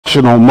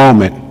instructional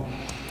moment.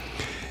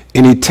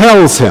 And he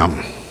tells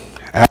him,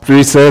 after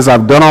he says,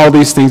 I've done all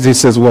these things, he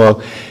says,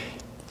 well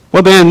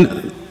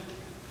then,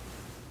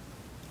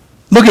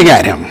 looking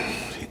at him,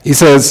 he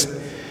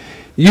says,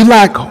 you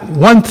lack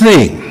one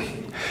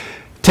thing.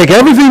 Take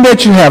everything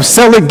that you have,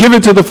 sell it, give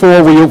it to the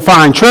poor, where you'll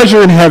find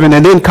treasure in heaven,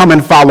 and then come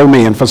and follow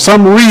me. And for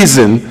some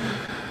reason,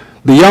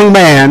 the young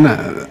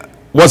man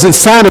wasn't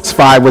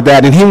satisfied with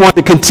that, and he wanted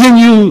to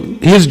continue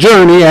his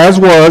journey as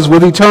was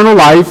with eternal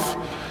life,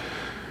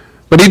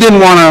 but he didn't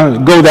want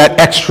to go that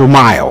extra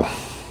mile.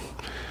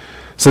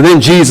 So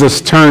then Jesus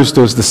turns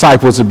to his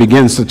disciples and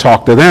begins to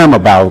talk to them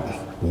about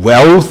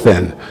wealth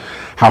and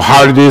how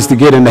hard it is to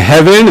get into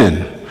heaven,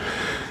 and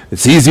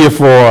it's easier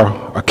for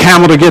a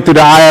camel to get through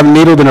the eye of a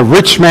needle than a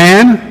rich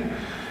man.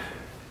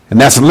 And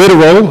that's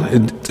literal.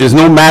 There's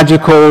no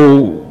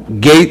magical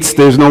gates.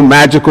 There's no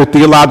magical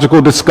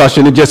theological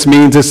discussion. It just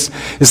means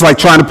it's like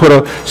trying to put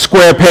a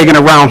square peg in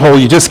a round hole.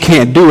 You just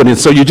can't do it. And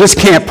so you just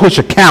can't push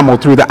a camel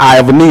through the eye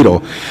of a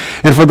needle.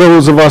 And for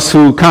those of us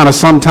who kind of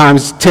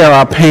sometimes tear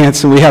our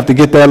pants and we have to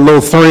get that little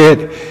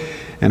thread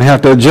and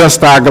have to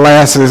adjust our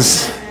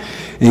glasses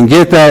and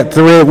get that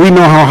thread, we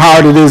know how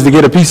hard it is to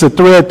get a piece of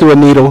thread through a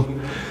needle.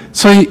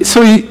 So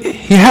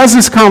he has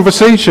this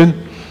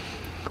conversation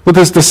with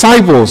his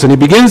disciples, and he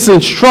begins to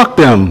instruct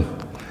them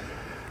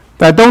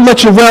that don't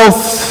let your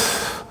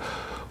wealth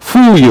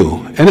fool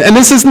you. And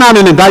this is not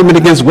an indictment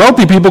against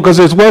wealthy people, because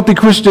there's wealthy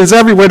Christians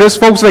everywhere. There's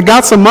folks that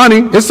got some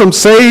money. There's some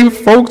saved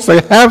folks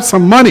that have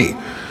some money.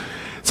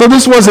 So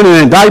this wasn't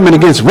an indictment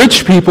against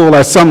rich people,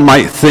 as some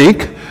might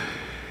think.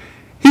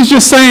 He's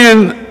just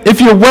saying, if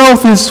your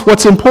wealth is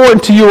what's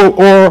important to you,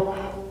 or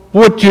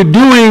what you're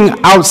doing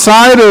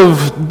outside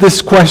of this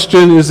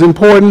question is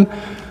important,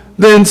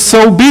 then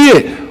so be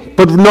it.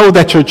 But know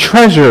that your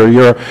treasure,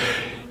 your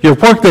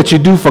work that you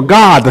do for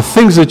God, the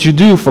things that you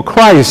do for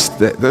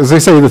Christ, as they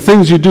say, the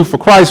things you do for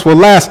Christ will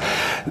last,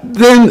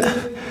 then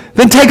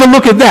take a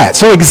look at that.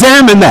 So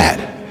examine that.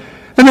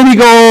 And then he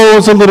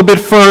goes a little bit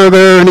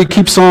further, and he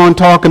keeps on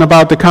talking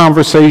about the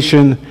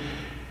conversation.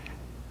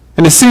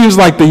 And it seems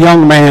like the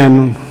young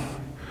man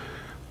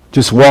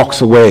just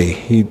walks away.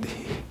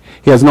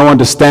 He has no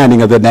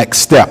understanding of the next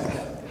step.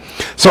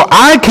 So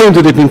I came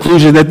to the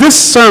conclusion that this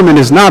sermon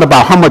is not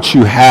about how much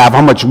you have,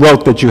 how much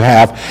wealth that you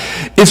have.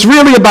 It's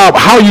really about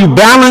how you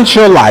balance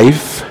your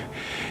life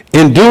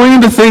in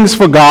doing the things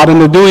for God and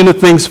in doing the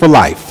things for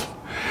life.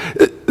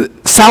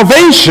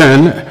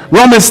 Salvation,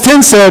 Romans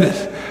 10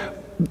 said,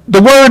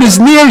 the word is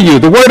near you.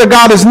 The word of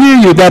God is near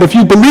you, that if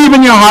you believe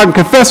in your heart and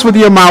confess with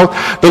your mouth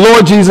the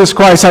Lord Jesus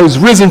Christ, how he's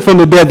risen from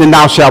the dead, then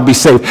thou shalt be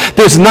saved.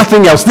 There's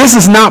nothing else. This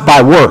is not by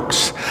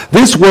works.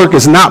 This work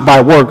is not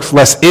by works,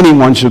 lest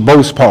anyone should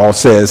boast, Paul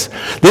says.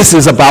 This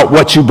is about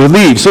what you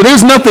believe. So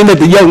there's nothing that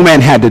the young man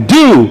had to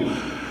do,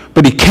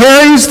 but he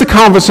carries the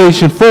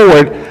conversation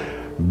forward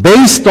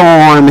based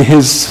on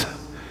his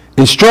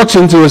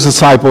instruction to his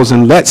disciples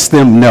and lets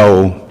them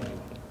know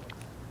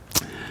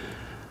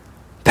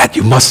that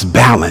you must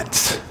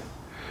balance.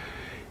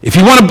 If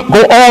you want to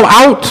go all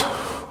out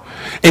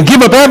and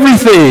give up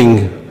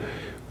everything,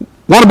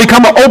 want to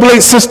become an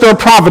Oblate Sister of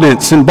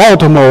Providence in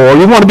Baltimore, or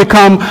you want to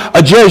become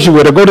a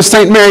Jesuit or go to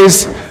St.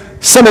 Mary's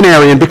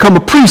Seminary and become a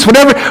priest,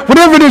 whatever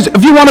it is,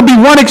 if you want to be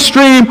one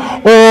extreme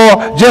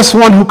or just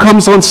one who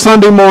comes on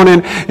Sunday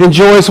morning,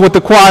 enjoys what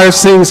the choir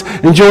sings,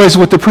 enjoys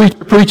what the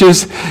preacher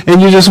preaches, and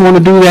you just want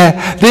to do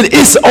that, then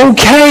it's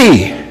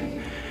okay.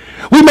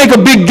 We make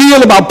a big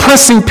deal about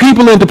pressing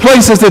people into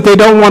places that they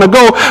don't want to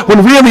go,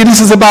 when really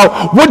this is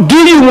about, what do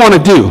you want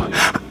to do?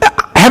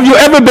 Have you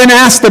ever been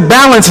asked to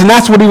balance? And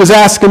that's what he was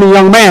asking the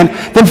young man.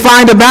 Then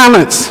find a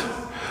balance.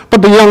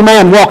 But the young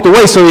man walked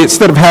away, so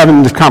instead of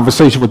having this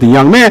conversation with the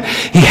young man,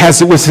 he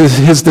has it with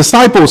his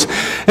disciples.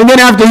 And then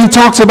after he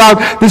talks about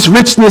this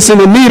richness in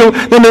the needle,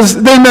 then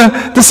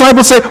the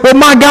disciples say, well,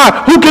 my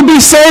God, who can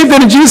be saved?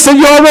 And Jesus said,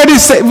 you already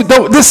saved.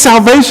 This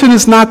salvation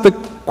is not the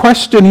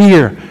question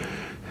here.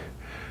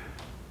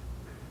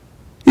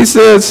 He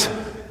says,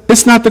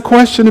 it's not the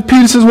question. And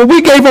Peter says, well,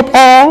 we gave up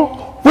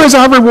all. Where's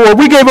our reward?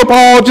 We gave up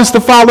all just to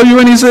follow you.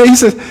 And he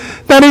says,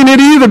 that ain't it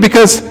either,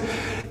 because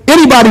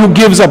anybody who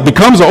gives up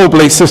becomes an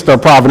Oblate Sister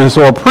of Providence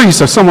or a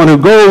priest or someone who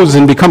goes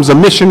and becomes a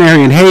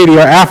missionary in Haiti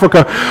or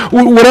Africa.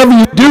 Whatever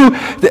you do,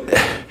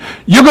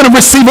 you're going to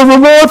receive a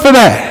reward for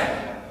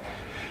that.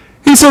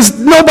 He says,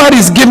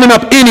 nobody's given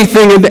up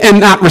anything and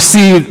not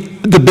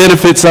received the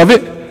benefits of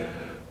it.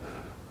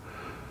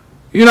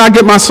 You know, I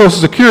get my Social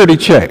Security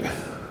check.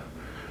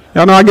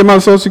 Y'all know I get my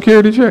Social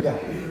Security check? I'm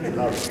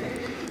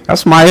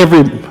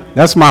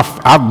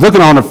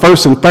looking on the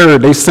 1st and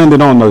 3rd. They send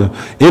it on the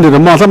end of the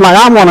month. I'm like,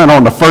 I want it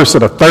on the 1st or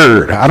the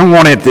 3rd. I don't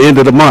want it at the end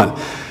of the month.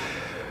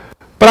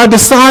 But I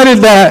decided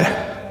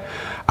that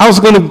I was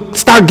going to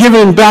start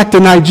giving back to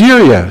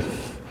Nigeria.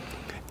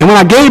 And when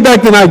I gave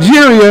back to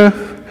Nigeria,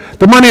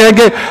 the money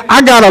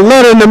I got a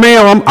letter in the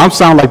mail. I'm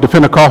sounding like the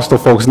Pentecostal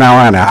folks now,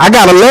 aren't I? I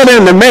got a letter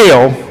in the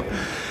mail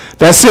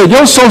that said,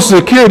 your Social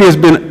Security has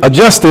been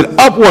adjusted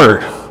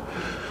upward.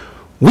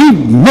 we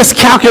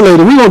miscalculated.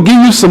 We're going to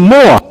give you some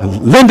more.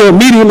 Linda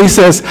immediately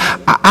says,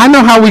 I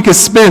know how we can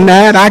spend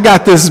that. I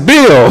got this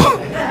bill.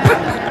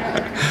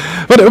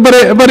 but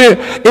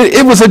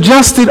it was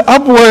adjusted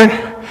upward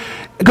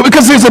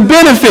because there's a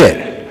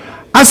benefit.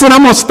 I said,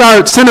 I'm going to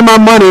start sending my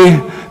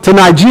money to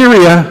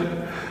Nigeria,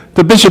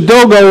 to Bishop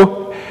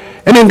Dogo.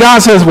 And then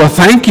God says, well,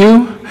 thank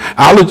you.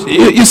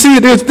 You see,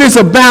 there's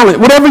a balance.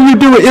 Whatever you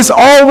do,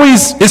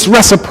 it's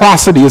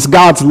reciprocity. It's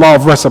God's law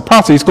of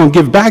reciprocity. It's going to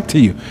give back to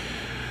you.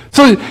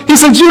 So he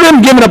said, you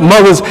didn't give up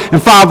mothers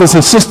and fathers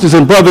and sisters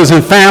and brothers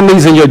and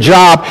families and your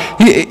job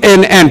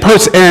and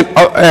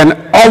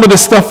all of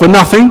this stuff for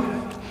nothing.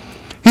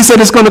 He said,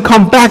 it's going to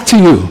come back to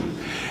you.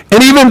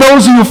 And even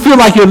those of you who feel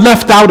like you're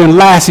left out and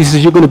last, he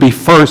says, you're going to be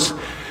first.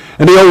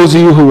 And those of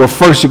you who were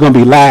first, you're going to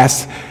be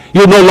last.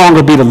 You'll no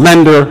longer be the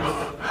lender.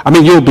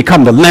 You'll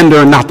become the lender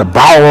and not the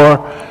borrower.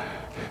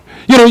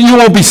 You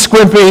won't be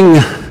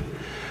scrimping.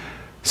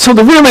 So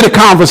really the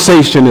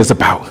conversation is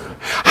about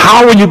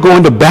how are you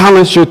going to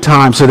balance your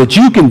time so that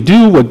you can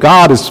do what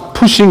God is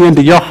pushing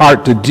into your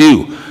heart to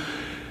do?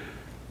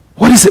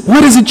 What is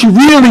it you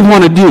really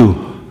want to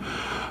do?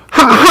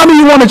 How do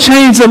you want to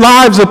change the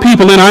lives of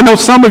people? And I know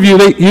some of you,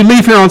 you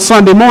leave here on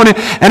Sunday morning,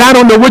 and I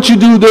don't know what you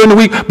do during the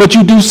week, but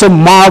you do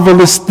some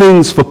marvelous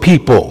things for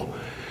people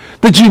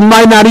that you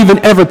might not even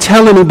ever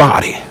tell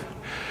anybody.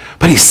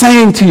 But he's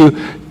saying to you,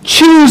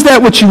 choose that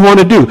what you want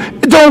to do.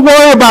 Don't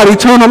worry about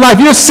eternal life.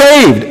 You're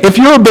saved. If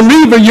you're a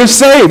believer, you're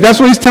saved. That's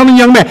what he's telling the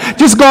young man.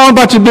 Just go on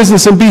about your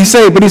business and be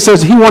saved. But he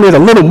says he wanted a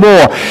little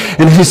more.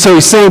 And so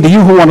he's saying to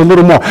you who want a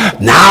little more,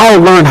 now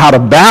learn how to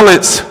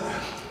balance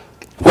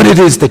what it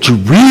is that you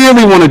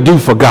really want to do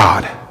for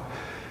God.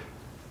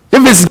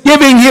 If it's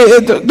giving,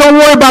 don't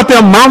worry about the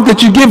amount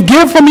that you give.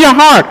 Give from your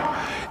heart.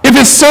 If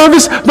it's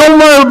service, don't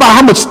worry about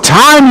how much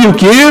time you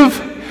give.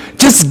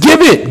 Just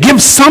give it.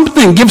 Give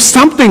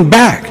something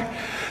back.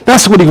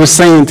 That's what he was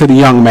saying to the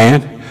young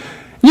man.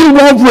 You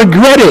won't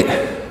regret it.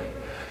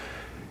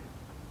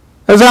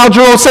 As Al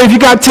Jarreau said, if you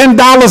got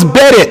 $10,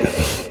 bet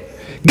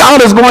it.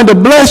 God is going to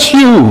bless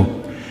you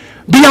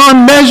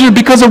beyond measure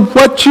because of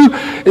what you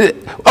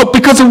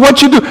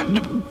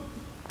do.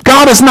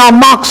 God is not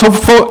mocked,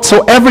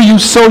 so ever you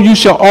sow, you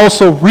shall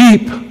also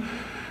reap.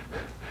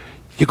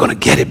 You're going to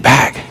get it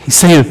back. He's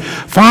saying,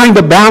 find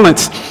the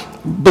balance.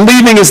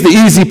 Believing is the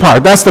easy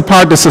part. That's the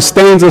part that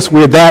sustains us.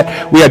 We are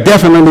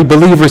definitely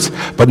believers.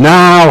 But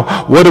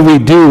now, what do we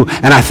do?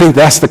 And I think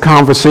that's the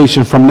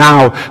conversation from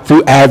now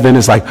through Advent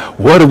is like,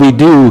 what do we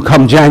do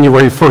come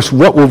January 1st?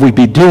 What will we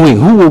be doing?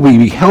 Who will we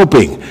be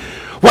helping?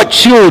 What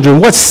children?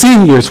 What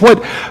seniors?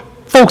 What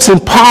folks in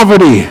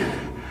poverty?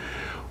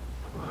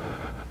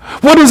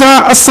 What is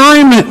our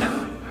assignment?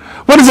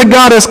 What is it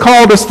God has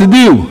called us to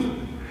do?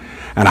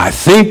 And I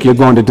think you're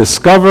going to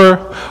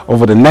discover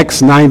over the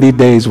next 90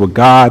 days what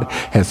God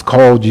has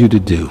called you to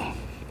do.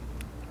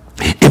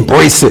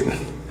 Embrace it.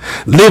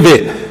 Live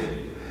it.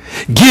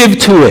 Give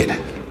to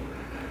it.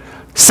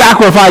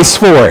 Sacrifice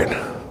for it.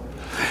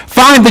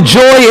 Find the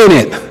joy in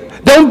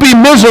it. Don't be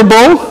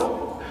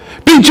miserable.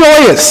 Be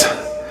joyous.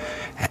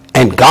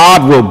 And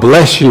God will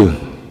bless you.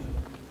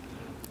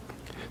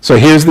 So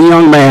here's the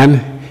young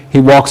man. He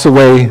walks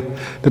away.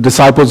 The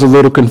disciples are a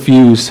little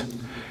confused.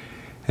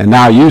 And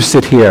now you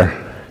sit here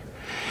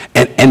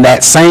in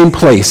that same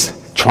place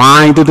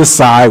trying to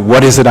decide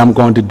what is it I'm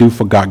going to do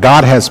for God.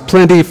 God has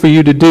plenty for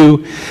you to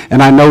do.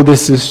 And I know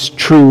this is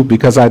true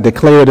because I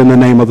declare it in the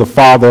name of the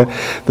Father,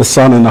 the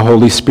Son, and the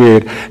Holy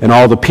Spirit. And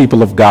all the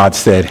people of God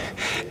said,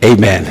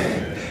 amen.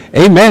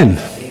 Amen.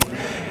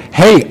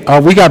 Hey,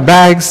 we got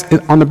bags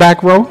on the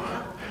back row.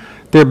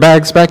 There are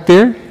bags back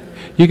there.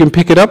 You can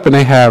pick it up, and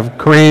they have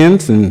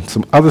crayons and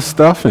some other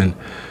stuff. And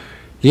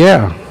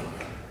yeah,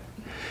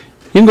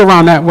 you can go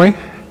around that way.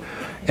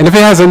 And if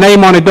it has a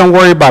name on it, don't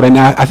worry about it.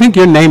 Now, I think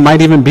your name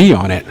might even be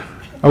on it.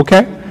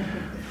 Okay?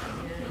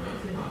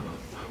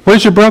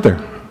 Where's your brother?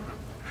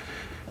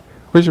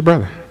 Where's your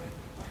brother?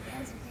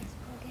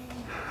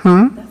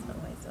 Huh?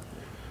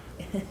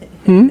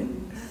 Hmm?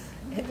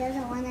 He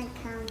doesn't want to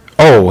come.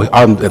 Oh,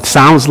 it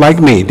sounds like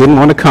me. Didn't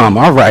want to come.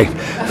 All right.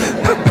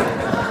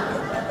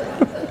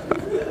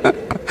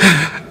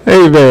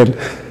 Amen.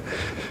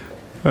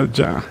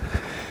 John.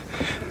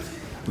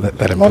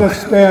 Let him Let play.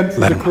 us stand for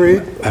Let the him,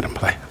 creed. Let him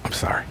play. I'm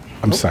sorry.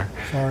 I'm sorry.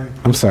 Sorry.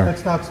 I'm sorry.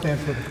 Let's not stand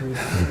for the creed.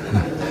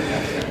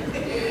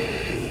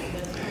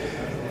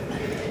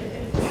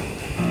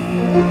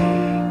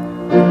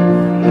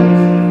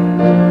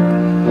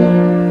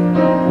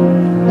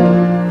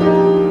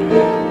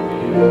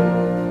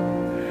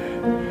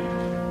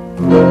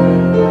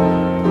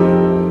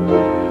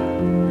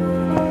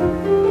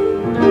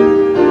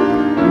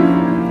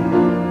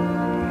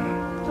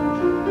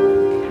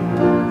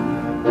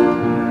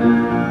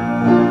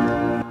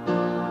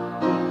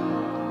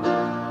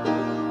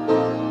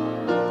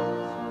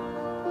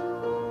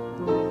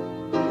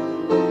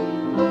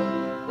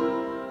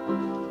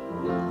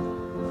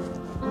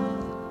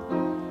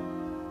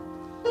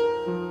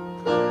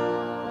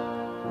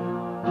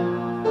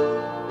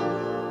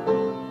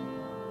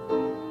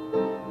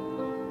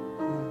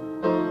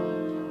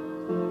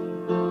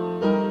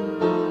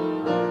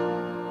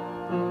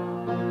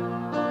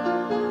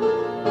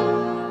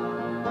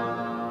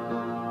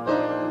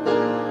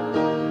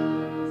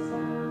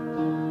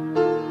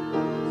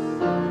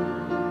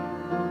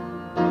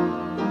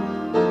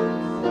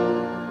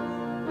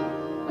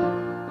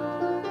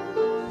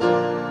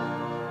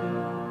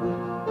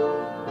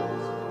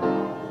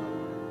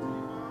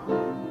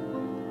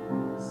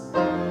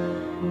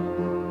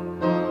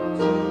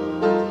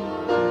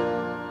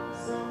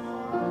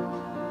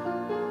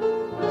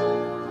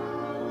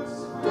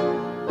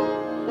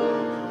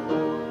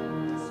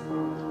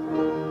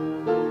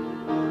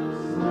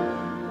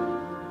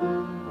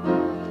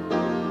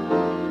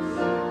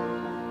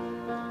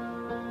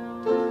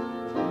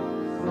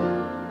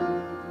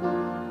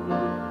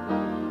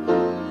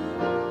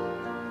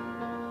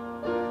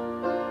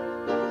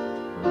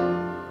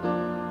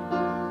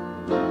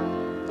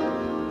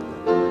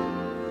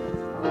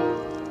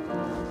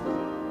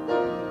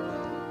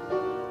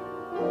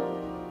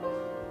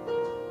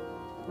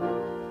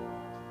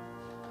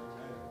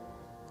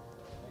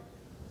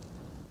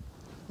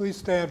 Please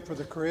stand for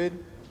the creed.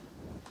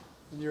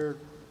 In your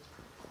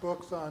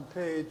books on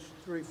page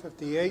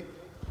 358.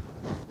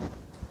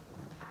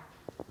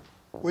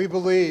 We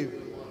believe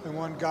in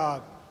one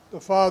God,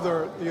 the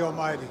Father, the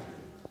Almighty,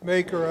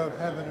 maker of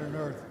heaven and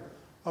earth,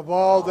 of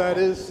all that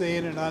is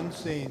seen and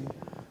unseen.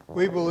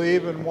 We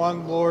believe in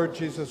one Lord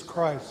Jesus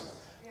Christ,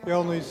 the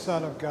only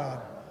Son of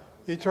God,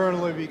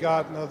 eternally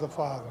begotten of the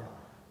Father,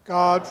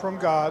 God from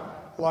God,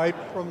 light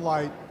from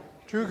light,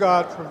 true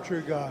God from true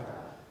God,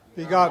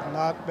 begotten,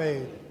 not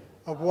made,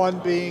 of one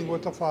being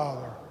with the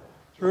Father.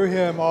 Through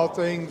him all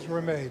things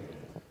were made.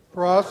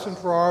 For us and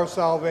for our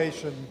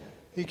salvation,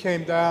 he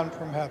came down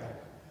from heaven.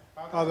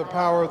 By the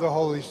power of the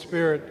Holy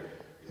Spirit,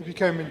 he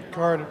became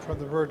incarnate from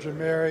the Virgin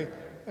Mary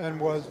and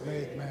was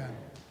made man.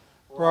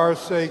 For our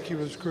sake, he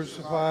was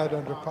crucified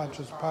under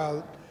Pontius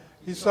Pilate.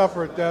 He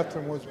suffered death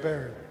and was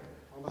buried.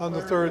 On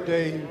the third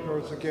day, he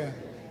rose again,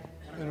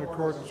 in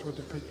accordance with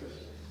the Scriptures.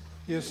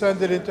 He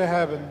ascended into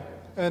heaven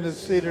and is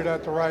seated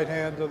at the right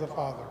hand of the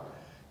Father.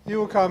 He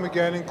will come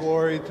again in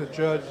glory to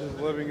judge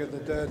the living and the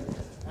dead,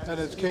 and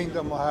his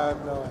kingdom will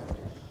have no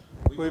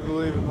end. We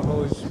believe in the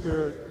Holy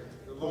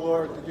Spirit, the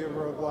Lord, the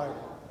giver of life,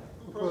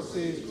 who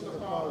proceeds from the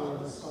Father and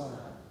the Son.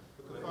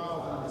 The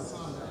Father and the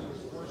Son, he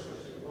is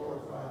worshipped and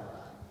glorified.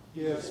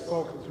 He has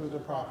spoken through the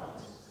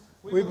prophets.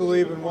 We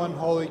believe in one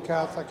holy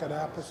Catholic and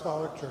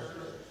Apostolic Church.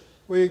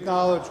 We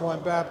acknowledge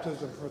one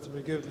baptism for the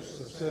forgiveness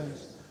of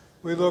sins.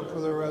 We look for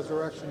the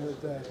resurrection of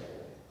the dead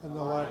and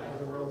the life of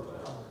the world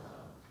to come.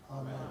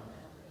 Amen.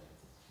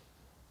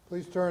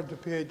 Please turn to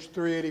page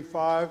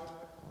 385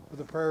 for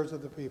the prayers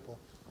of the people.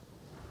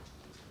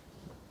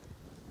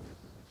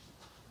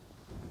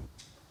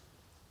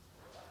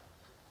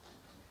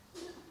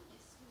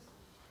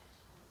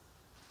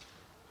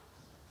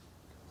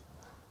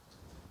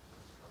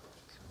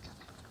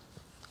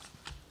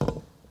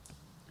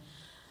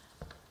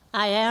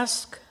 I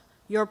ask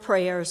your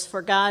prayers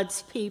for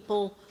God's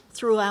people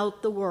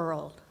throughout the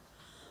world,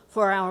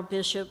 for our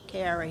Bishop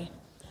Carey,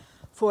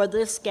 for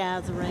this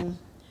gathering,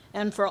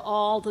 and for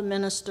all the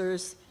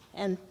ministers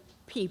and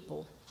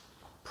people.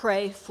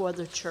 Pray for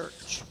the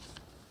church.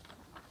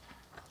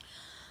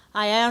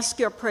 I ask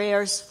your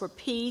prayers for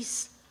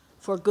peace,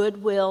 for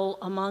goodwill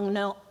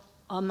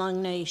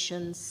among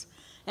nations,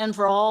 and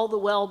for all the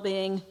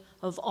well-being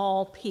of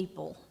all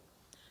people.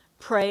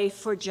 Pray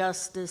for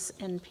justice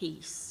and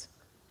peace.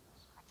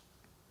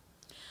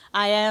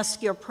 I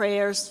ask your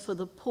prayers for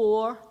the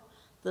poor,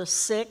 the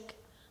sick,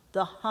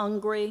 the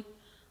hungry,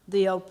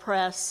 the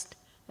oppressed,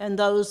 and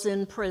those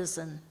in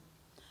prison.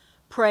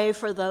 Pray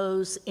for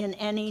those in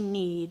any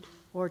need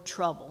or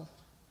trouble.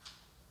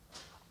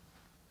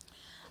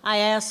 I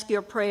ask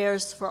your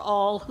prayers for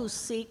all who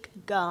seek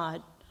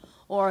God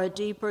or a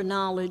deeper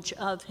knowledge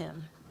of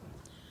him.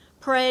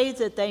 Pray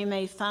that they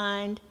may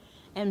find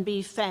and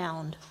be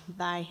found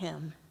by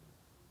him.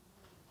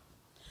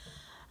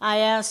 I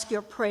ask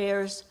your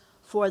prayers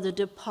for the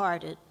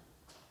departed.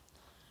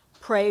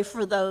 Pray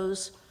for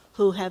those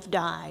who have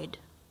died.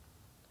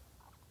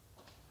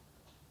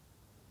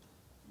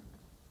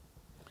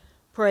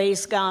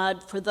 Praise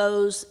God for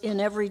those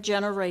in every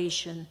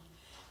generation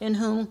in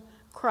whom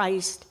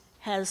Christ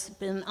has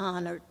been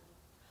honored,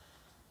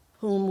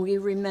 whom we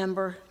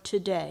remember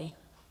today.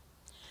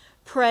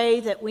 Pray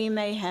that we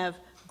may have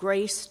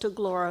grace to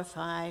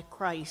glorify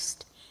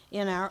Christ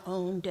in our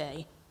own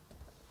day.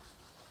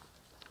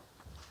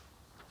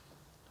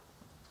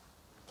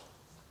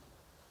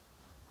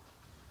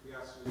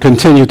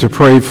 Continue to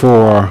pray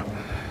for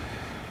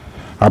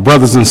our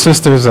brothers and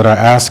sisters that are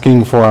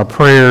asking for our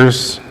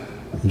prayers.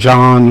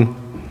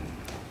 John,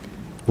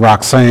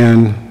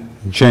 Roxanne,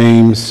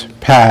 James,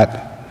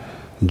 Pat,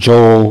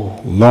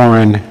 Joel,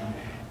 Lauren,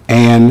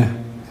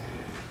 Ann,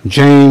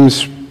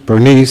 James,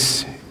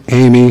 Bernice,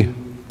 Amy,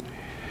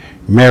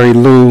 Mary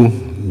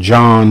Lou,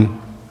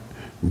 John,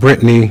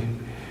 Brittany,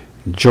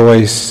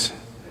 Joyce,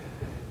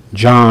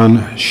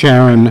 John,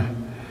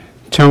 Sharon,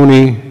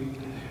 Tony,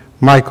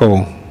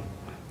 Michael,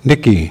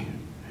 Nikki,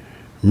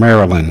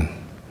 Marilyn,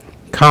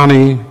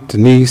 Connie,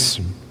 Denise,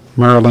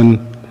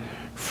 Marilyn,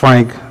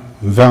 Frank,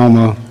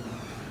 Velma,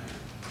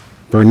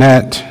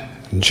 Burnett,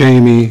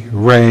 Jamie,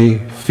 Ray,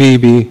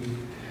 Phoebe,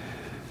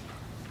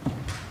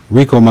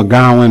 Rico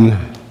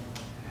McGowan,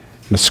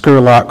 the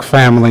Skurlock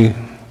family.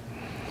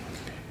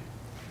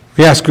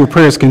 We ask your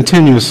prayers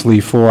continuously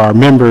for our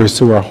members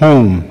who are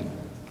home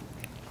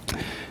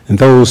and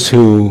those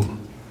who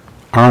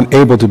are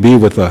unable to be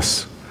with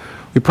us.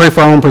 We pray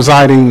for our own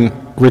presiding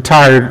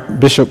retired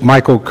Bishop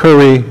Michael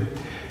Curry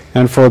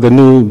and for the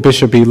new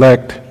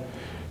bishop-elect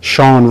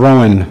Sean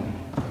Rowan.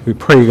 We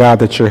pray, God,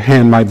 that your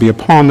hand might be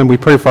upon them. We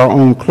pray for our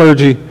own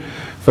clergy,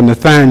 for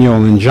Nathaniel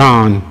and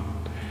John.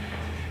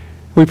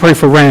 We pray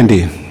for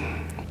Randy.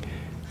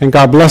 And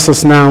God, bless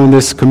us now in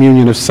this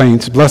communion of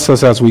saints. Bless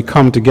us as we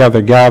come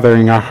together,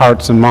 gathering our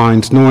hearts and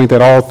minds, knowing that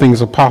all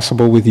things are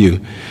possible with you.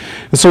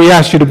 And so we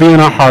ask you to be in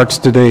our hearts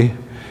today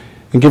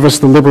and give us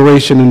the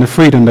liberation and the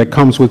freedom that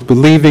comes with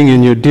believing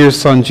in your dear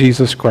Son,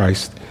 Jesus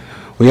Christ.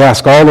 We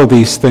ask all of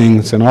these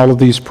things and all of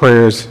these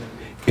prayers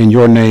in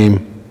your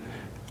name.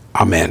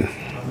 Amen.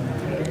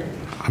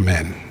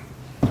 Amen.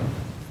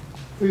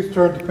 Please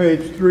turn to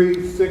page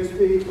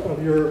 360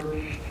 of your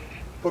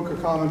Book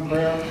of Common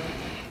Prayer.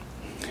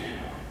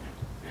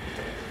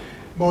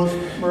 Most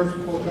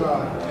merciful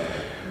God,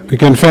 We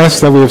confess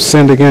that we have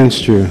sinned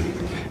against you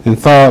in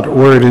thought,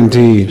 word, and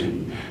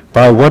deed,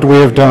 by what we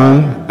have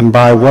done and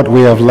by what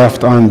we have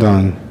left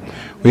undone.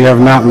 We have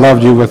not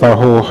loved you with our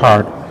whole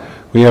heart.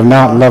 We have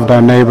not loved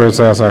our neighbors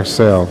as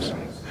ourselves.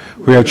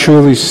 We are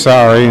truly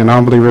sorry and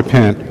humbly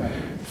repent.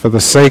 For the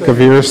sake of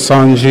your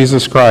Son,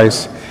 Jesus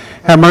Christ,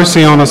 have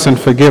mercy on us and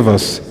forgive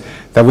us,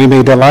 that we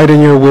may delight in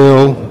your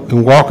will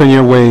and walk in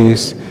your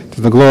ways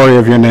to the glory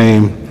of your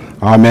name.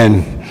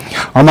 Amen.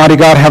 Almighty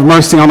God, have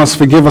mercy on us,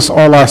 forgive us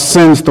all our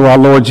sins through our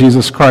Lord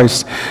Jesus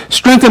Christ.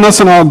 Strengthen us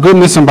in all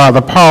goodness, and by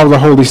the power of the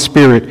Holy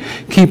Spirit,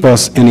 keep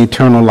us in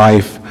eternal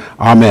life.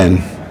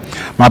 Amen.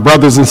 My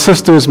brothers and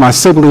sisters, my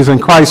siblings in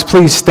Christ,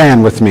 please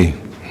stand with me.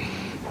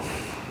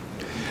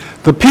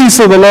 The peace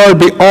of the Lord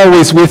be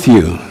always with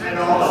you. and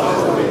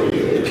also with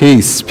you.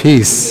 Peace,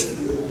 peace.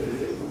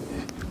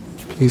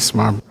 Peace,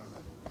 my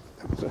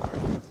brother.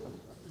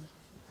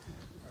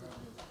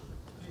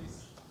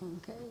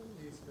 Okay.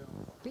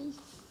 Peace.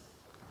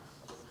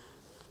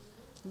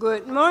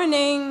 Good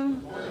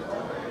morning.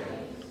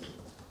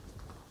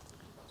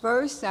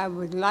 First, I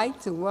would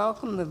like to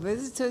welcome the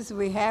visitors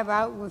we have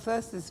out with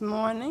us this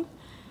morning.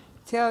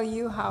 Tell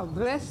you how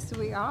blessed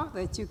we are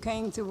that you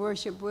came to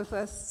worship with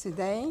us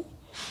today.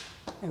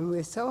 And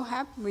we're so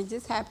happy, we're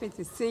just happy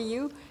to see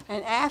you.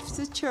 And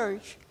after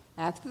church,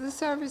 after the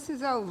service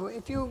is over,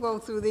 if you'll go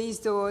through these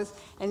doors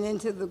and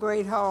into the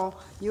Great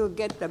Hall, you'll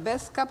get the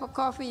best cup of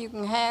coffee you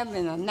can have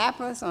in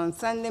Annapolis on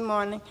Sunday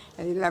morning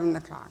at 11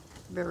 o'clock.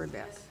 Very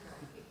best.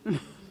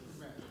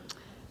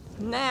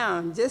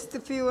 Now, just a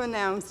few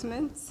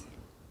announcements.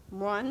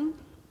 One,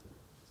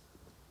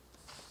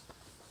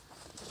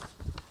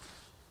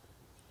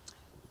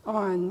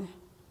 on,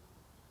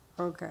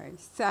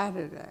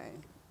 Saturday,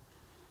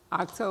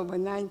 October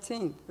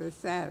 19th, this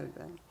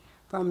Saturday,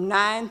 from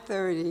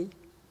 9:30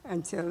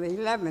 until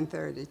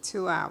 11:30,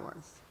 2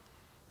 hours.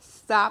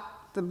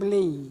 Stop the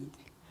Bleed.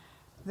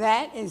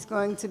 That is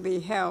going to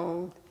be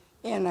held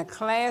in a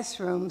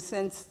classroom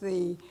since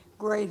the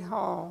Great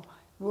Hall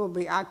will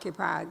be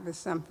occupied with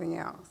something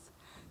else.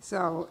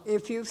 So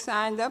if you've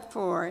signed up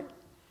for it,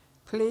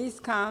 please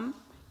come.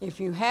 If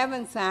you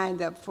haven't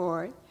signed up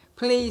for it,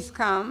 please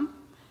come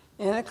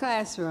in a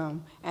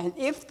classroom. And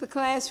if the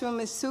classroom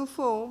is too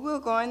full, we'll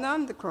go in the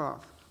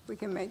undercroft. We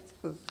can make the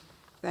food.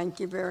 Thank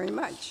you very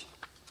much.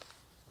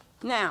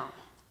 Now,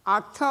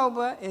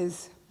 October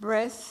is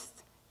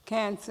Breast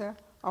Cancer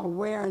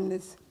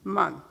Awareness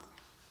Month.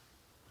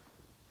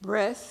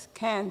 Breast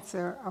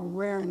Cancer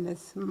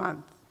Awareness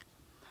Month.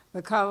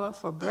 The color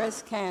for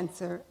breast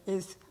cancer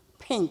is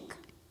pink.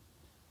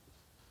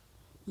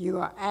 You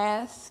are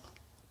asked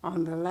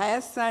on the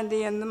last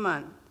Sunday in the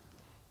month,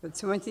 the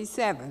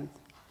 27th,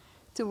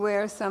 to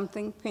wear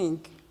something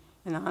pink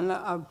in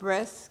honor of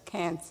Breast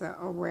Cancer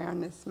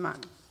Awareness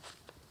Month.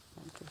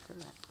 Thank you for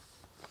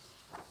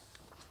that.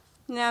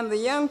 Now, the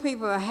young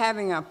people are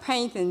having a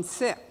paint and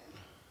sip.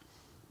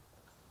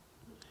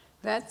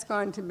 That's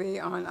going to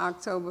be on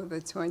October the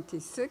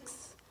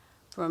 26th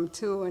from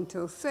 2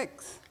 until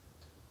 6.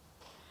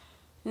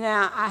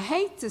 Now, I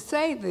hate to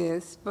say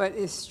this, but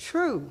it's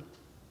true.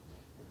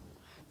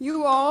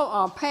 You all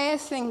are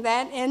passing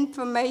that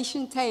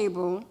information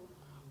table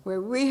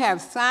where we have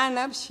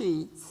sign-up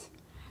sheets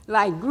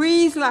like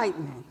greased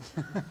lightning,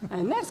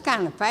 and that's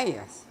kind of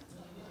fast.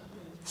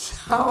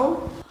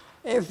 So,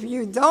 if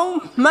you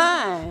don't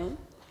mind,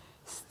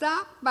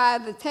 stop by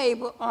the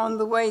table on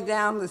the way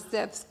down the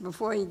steps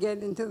before you get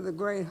into the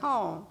Great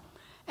Hall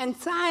and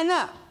sign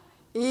up,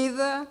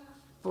 either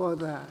for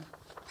the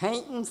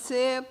paint and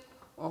sip,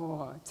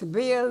 or to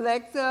be a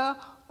lector,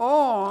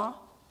 or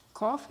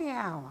coffee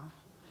hour.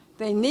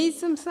 They need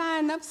some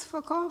sign-ups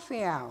for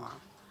coffee hour.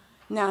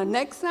 Now,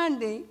 next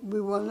Sunday, we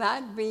will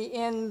not be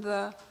in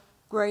the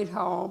Great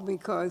Hall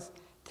because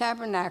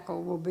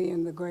Tabernacle will be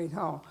in the Great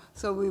Hall.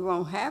 So we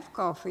won't have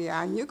coffee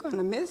hour, and you're going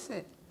to miss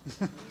it.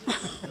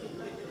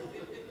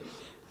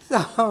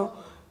 So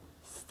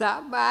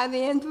stop by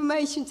the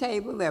information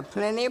table. There are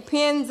plenty of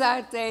pens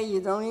out there. You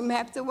don't even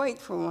have to wait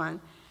for one,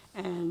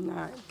 and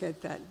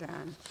get that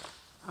done.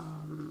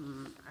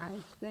 I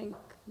think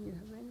you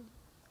have any?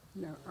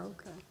 No,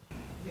 okay.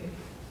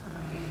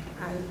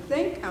 I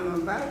think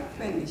I'm about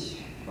finished.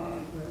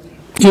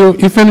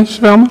 You finished,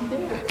 Velma?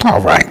 Yeah.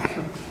 All right.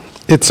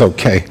 It's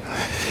okay.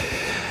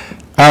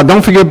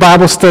 Don't forget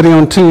Bible study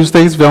on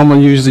Tuesdays. Velma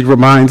usually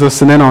reminds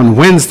us. And then on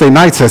Wednesday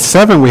nights at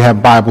 7, we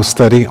have Bible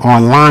study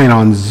online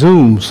on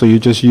Zoom. So you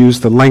just use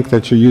the link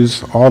that you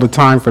use all the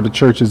time for the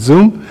church's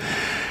Zoom.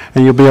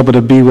 And you'll be able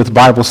to be with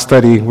Bible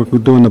study. We're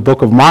doing the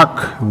book of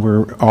Mark.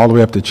 We're all the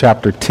way up to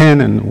chapter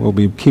 10, and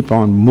we'll keep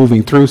on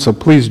moving through. So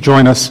please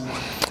join us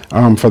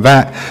for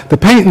that. The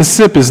paint and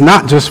sip is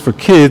not just for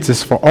kids.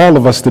 It's for all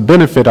of us to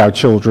benefit our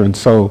children.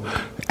 So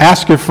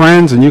ask your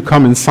friends, and you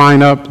come and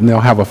sign up, and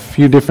they'll have a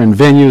few different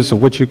venues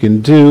of what you can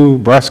do,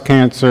 breast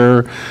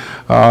cancer,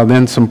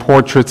 then some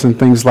portraits and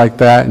things like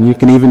that. And you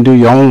can even do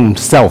your own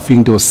self. You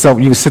can do a self.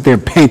 You can sit there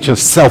and paint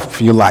yourself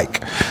if you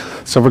like.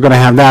 So we're going to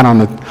have that on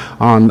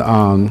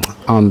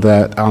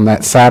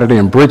that Saturday,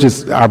 and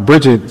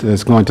Bridget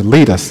is going to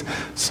lead us.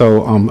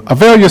 So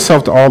avail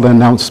yourself to all the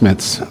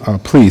announcements,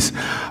 please.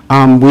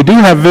 We do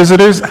have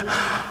visitors.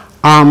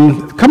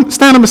 Come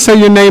stand up and say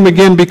your name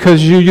again,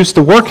 because you used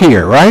to work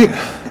here, right?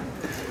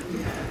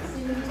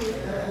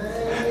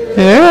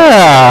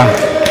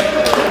 Yeah.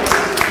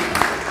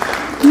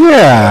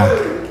 Yeah.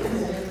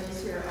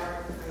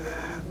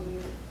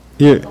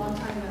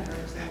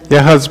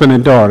 Your husband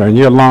and daughter, and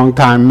you're a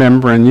longtime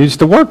member, and you used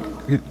to work.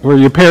 Were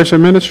you a parish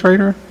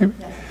administrator?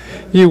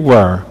 You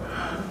were.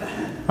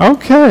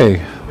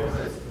 Okay.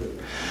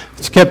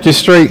 It's kept you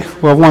straight.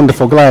 Well,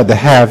 wonderful. Glad to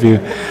have you.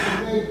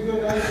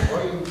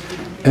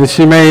 And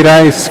she made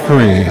ice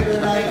cream.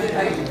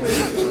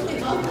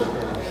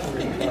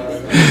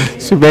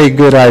 She made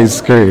good ice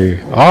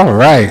cream. All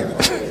right.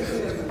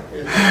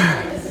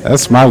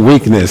 That's my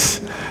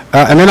weakness.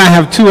 And then I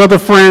have two other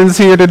friends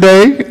here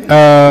today.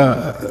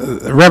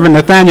 Reverend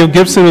Nathaniel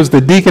Gibson, who's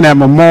the deacon at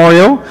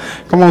Memorial.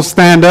 Come on,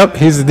 stand up.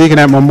 He's the deacon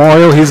at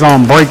Memorial. He's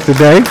on break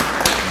today.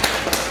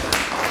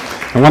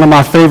 And one of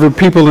my favorite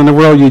people in the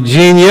world,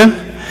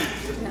 Eugenia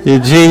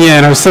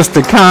and her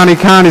sister Connie.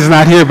 Connie's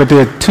not here, but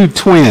they're two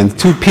twins,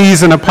 two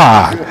peas in a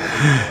pod.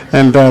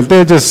 And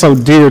they're just so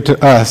dear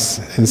to us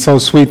and so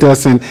sweet to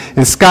us. And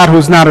Scott,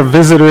 who's not a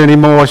visitor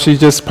anymore, she's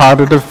just part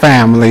of the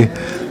family.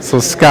 So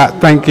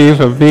Scott, thank you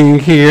for being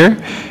here.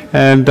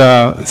 And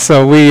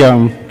so we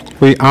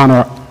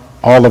honor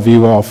all of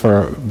you all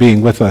for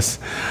being with us.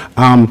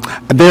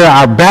 There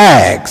are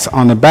bags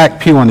on the back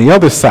pew on the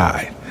other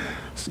side.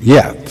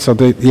 Yeah, so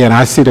and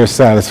I see they're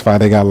satisfied.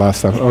 They got a lot of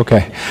stuff.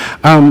 Okay.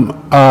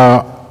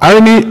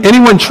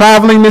 Anyone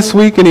traveling this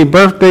week? Any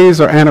birthdays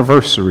or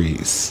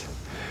anniversaries?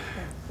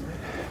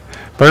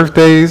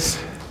 Birthdays?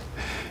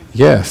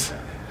 Yes.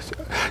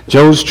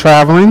 Joe's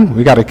traveling.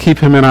 We got to keep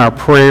him in our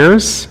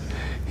prayers.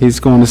 He's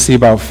going to see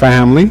about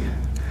family.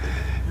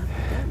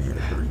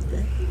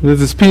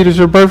 Mrs. Peters,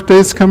 your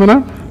birthday's coming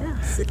up? Yeah,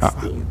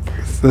 16th.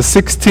 The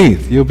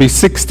 16th. You'll be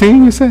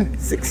 16, you said?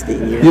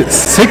 16 years.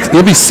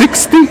 You'll be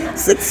 60?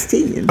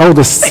 16. Oh,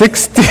 the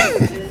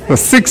 16th. The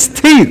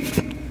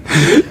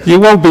 16th. You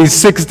won't be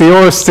 60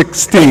 or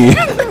 16.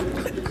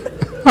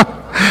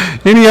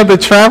 Any other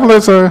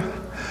travelers or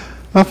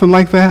nothing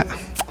like that?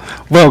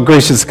 Well,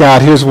 gracious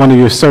God, here's one of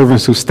your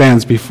servants who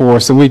stands before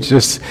us, and we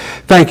just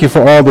thank you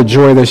for all the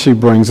joy that she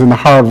brings and the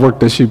hard work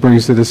that she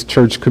brings to this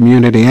church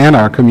community and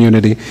our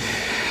community.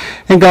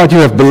 And God, you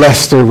have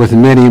blessed her with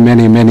many,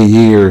 many, many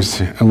years,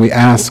 and we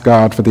ask,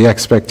 God, for the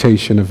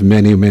expectation of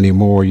many, many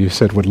more. You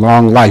said with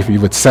long life you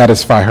would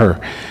satisfy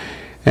her.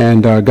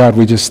 And God,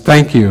 we just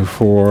thank you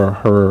for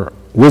her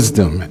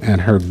wisdom and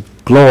her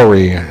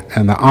glory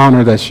and the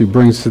honor that she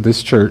brings to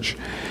this church.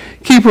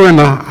 Keep her in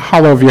the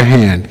hollow of your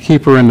hand.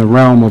 Keep her in the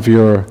realm of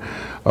your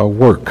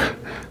work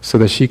so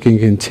that she can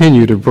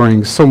continue to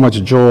bring so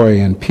much joy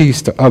and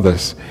peace to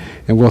others.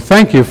 And we'll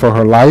thank you for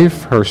her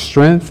life, her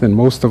strength, and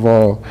most of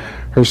all,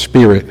 her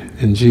spirit.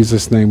 In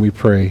Jesus' name we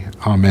pray.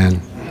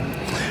 Amen.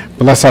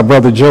 Bless our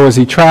brother Joe as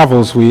he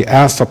travels. We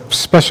ask a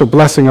special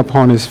blessing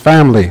upon his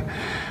family.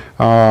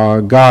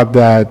 God,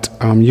 that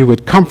you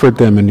would comfort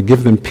them and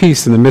give them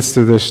peace in the midst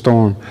of their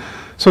storm.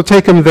 So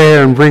take him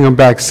there and bring him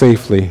back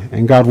safely.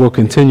 And God will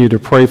continue to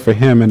pray for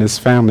him and his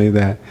family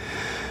that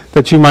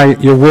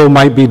your will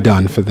might be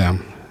done for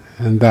them,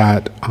 and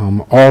that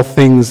all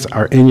things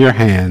are in your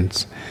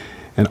hands,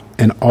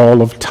 and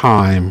all of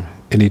time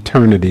and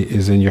eternity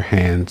is in your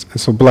hands. And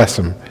so bless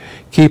him.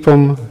 Keep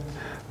him.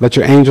 Let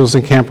your angels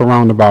encamp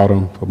around about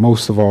him. But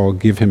most of all,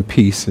 give him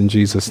peace. In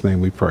Jesus'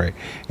 name we pray.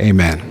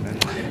 Amen.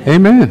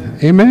 Amen.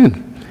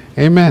 Amen.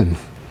 Amen.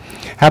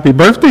 Happy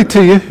birthday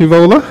to you,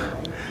 Evola.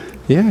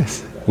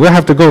 Yes. We'll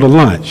have to go to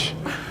lunch.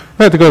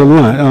 We have to go to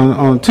lunch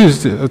on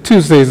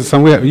Tuesdays or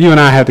something. You and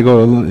I had to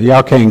go to lunch.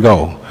 Y'all can't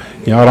go.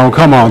 Y'all don't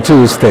come on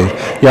Tuesday.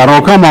 Y'all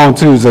don't come on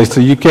Tuesday, so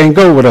you can't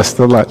go with us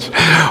to lunch.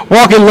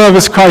 Walk in love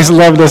as Christ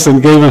loved us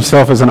and gave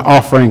himself as an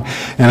offering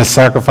and a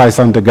sacrifice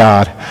unto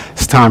God.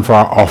 It's time for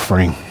our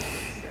offering.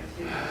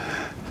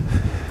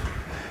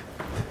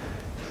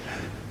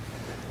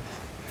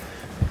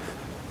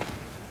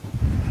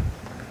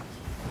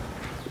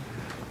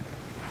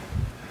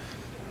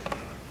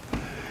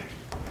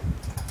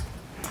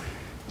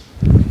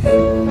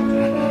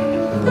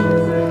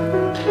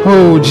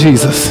 Oh,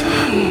 Jesus.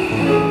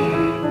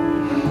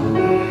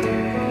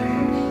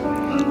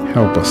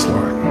 Help us,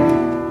 Lord.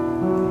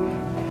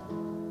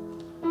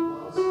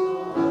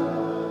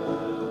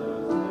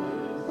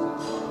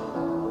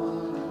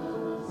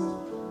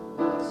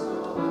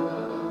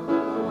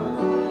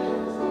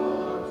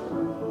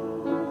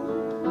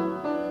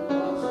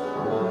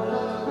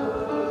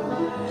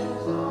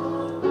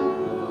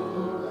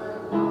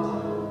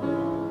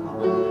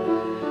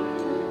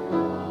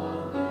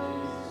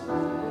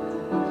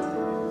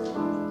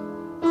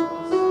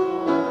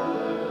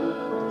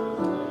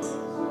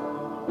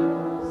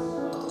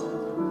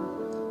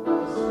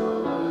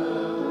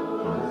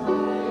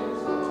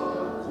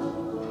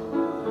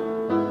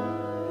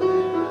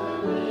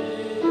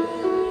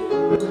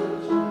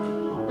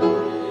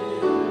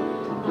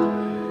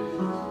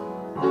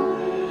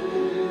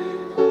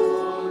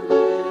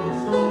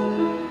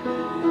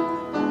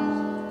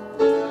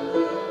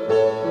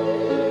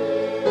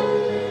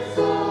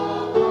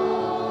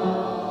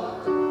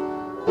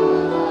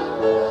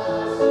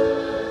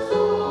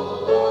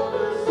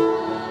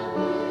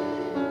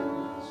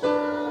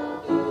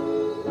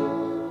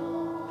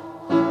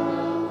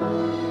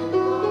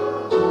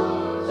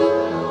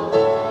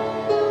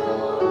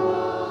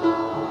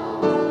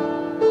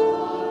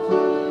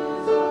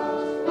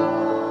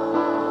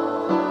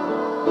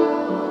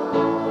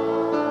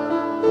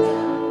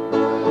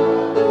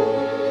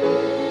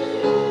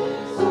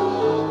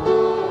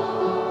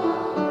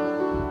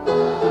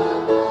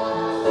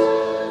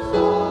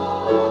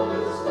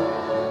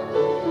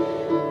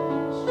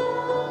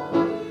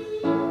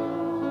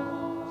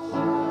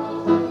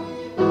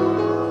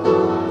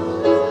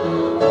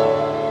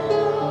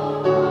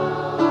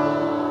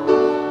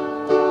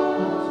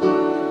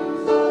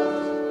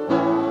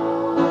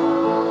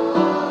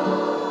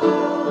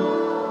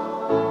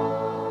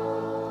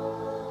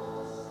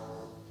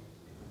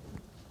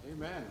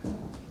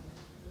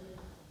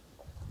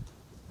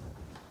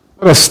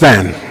 Let us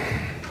stand.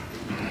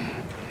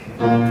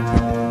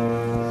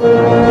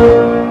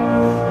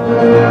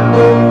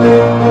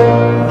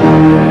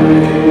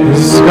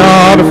 This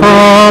God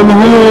from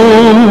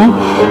whom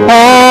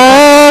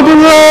all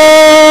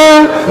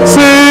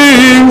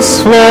blessings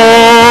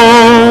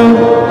flow,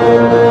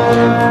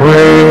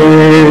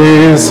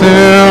 praise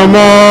Him,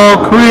 all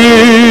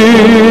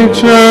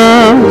creatures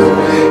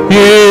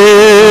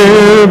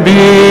here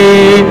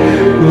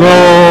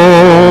below.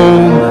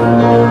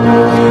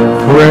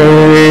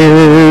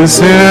 Praise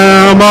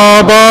Him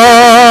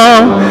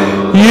above,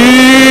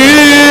 ye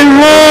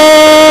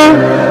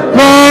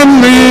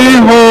heavenly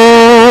hosts.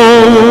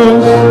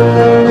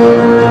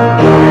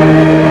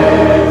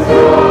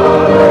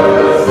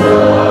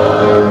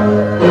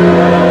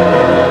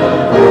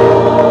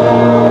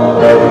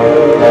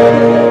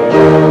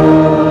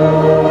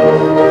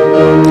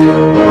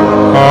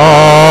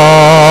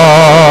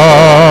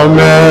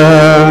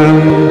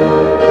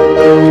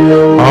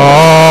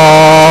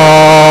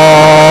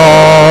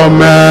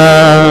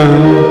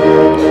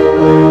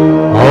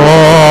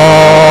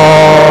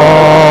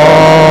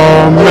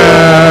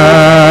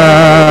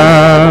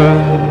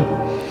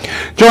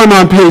 Join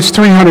on page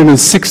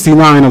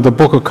 369 of the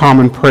Book of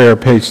Common Prayer,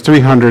 page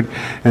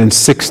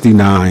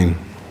 369.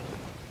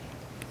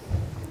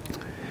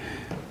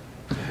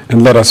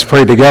 And let us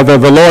pray together.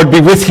 The Lord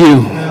be with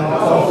you.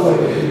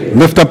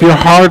 Lift up your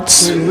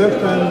hearts.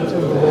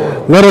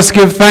 Let us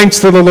give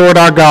thanks to the Lord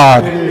our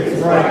God.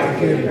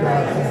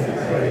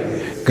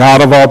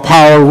 God of all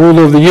power,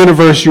 ruler of the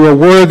universe, you are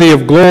worthy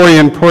of glory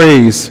and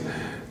praise.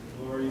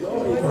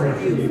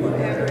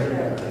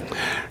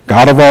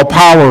 God of all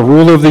power,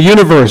 ruler of the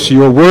universe,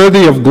 you are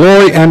worthy of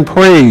glory and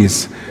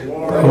praise.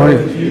 Glory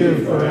to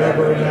you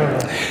forever and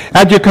ever.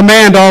 At your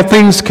command, all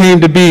things came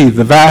to be,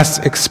 the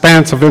vast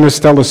expanse of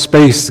interstellar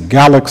space,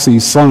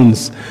 galaxies,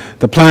 suns,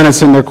 the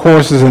planets in their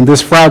courses, and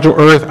this fragile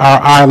earth,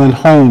 our island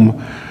home.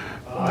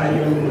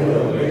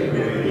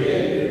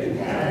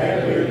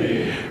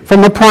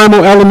 From the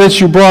primal elements,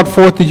 you brought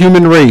forth the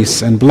human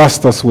race and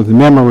blessed us with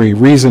memory,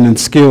 reason, and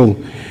skill.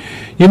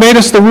 You made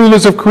us the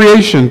rulers of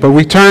creation, but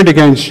we turned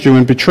against you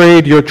and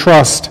betrayed your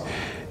trust,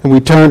 and we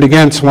turned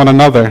against one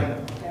another.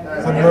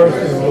 Have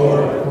mercy,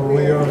 Lord, for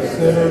we are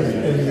sinners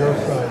in your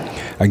sight.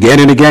 Again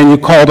and again you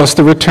called us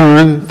to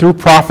return. Through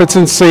prophets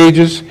and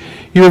sages,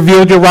 you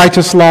revealed your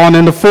righteous law, and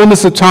in the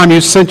fullness of time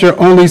you sent your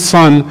only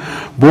Son,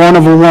 born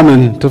of a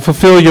woman, to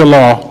fulfill your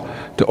law,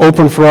 to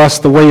open for us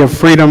the way of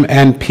freedom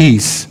and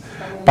peace.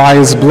 By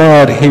his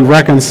blood he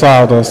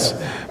reconciled us.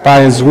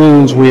 By his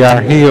wounds we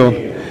are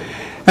healed.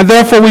 And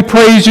therefore we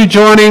praise you,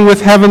 joining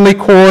with heavenly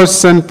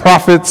chorus and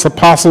prophets,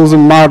 apostles,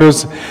 and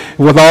martyrs,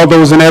 with all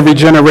those in every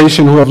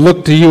generation who have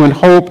looked to you in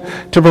hope,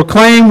 to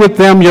proclaim with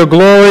them your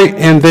glory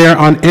in their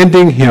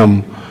unending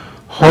hymn.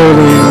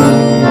 Holy.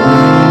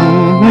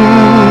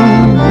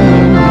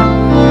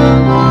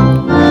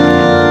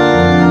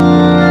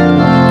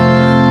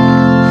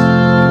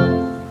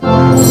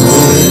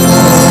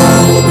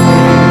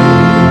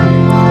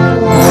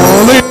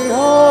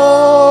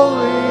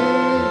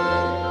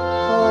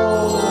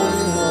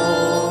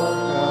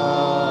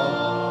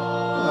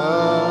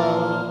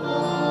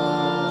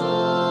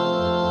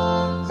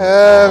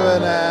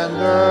 Heaven and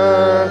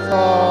earth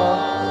are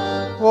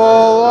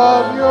full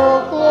of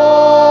your glory.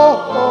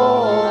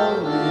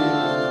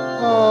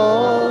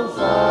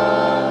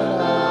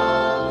 Hosanna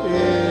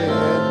in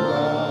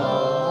the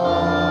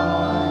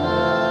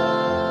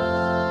highest.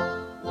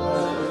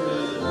 Blessed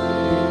is he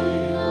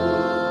who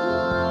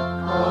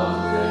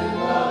comes in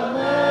the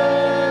name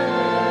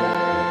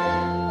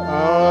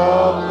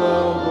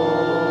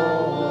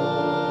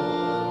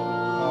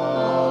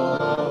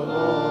of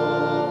the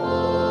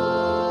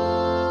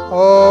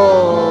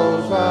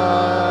Hosanna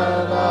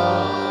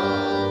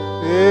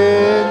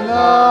in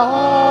the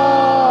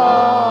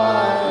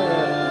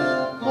highest.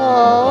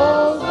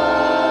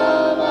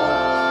 Hosanna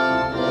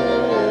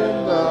in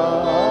the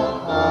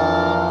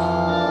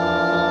highest.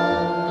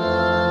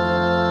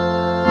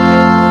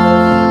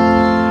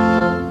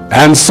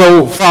 And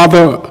so,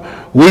 Father,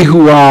 we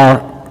who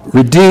are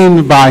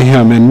redeemed by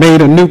him and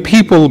made a new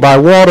people by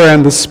water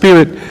and the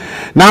Spirit,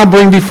 now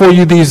bring before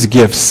you these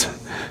gifts.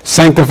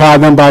 Sanctify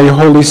them by your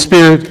Holy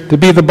Spirit to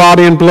be the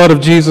body and blood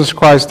of Jesus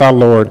Christ our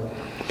Lord.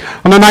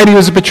 On the night he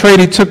was betrayed,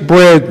 he took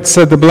bread,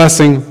 said the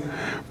blessing,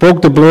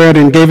 broke the bread,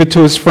 and gave it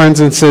to his friends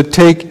and said,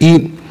 "Take,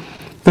 eat.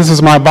 This is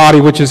my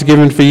body which is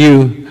given for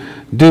you.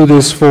 Do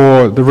this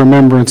for the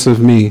remembrance of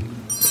me."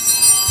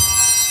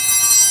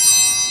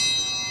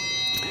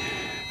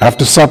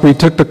 After supper, he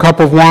took the cup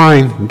of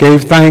wine,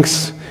 gave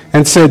thanks,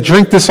 and said,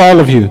 "Drink this,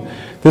 all of you.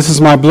 This is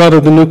my blood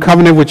of the new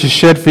covenant, which is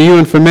shed for you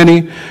and for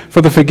many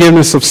for the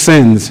forgiveness of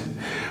sins.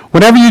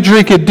 Whenever you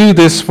drink it, do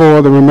this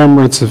for the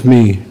remembrance of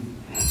me."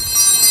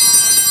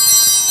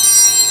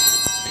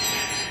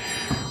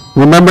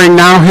 Remembering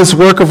now his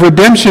work of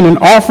redemption and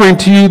offering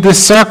to you this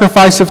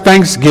sacrifice of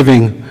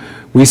thanksgiving,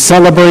 we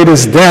celebrate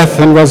his death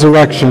and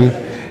resurrection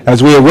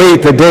as we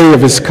await the day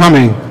of his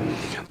coming.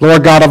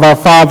 Lord God of our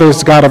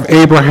fathers, God of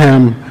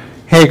Abraham,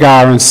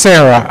 Hagar, and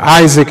Sarah,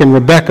 Isaac, and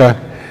Rebekah,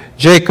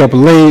 Jacob,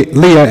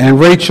 Leah, and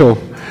Rachel.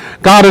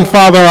 God and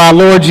Father, our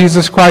Lord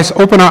Jesus Christ,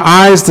 open our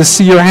eyes to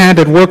see your hand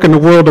at work in the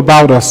world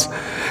about us.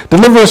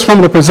 Deliver us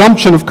from the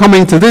presumption of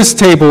coming to this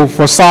table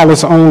for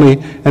solace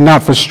only and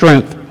not for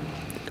strength,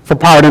 for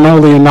pardon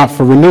only and not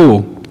for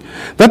renewal.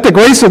 Let the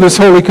grace of this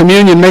Holy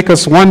Communion make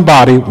us one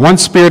body, one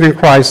spirit in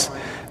Christ,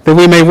 that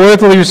we may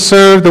worthily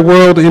serve the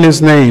world in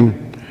his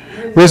name.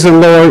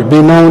 Risen Lord,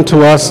 be known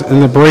to us in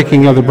the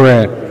breaking of the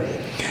bread.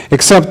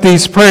 Accept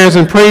these prayers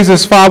and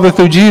praises, Father,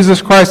 through Jesus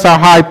Christ, our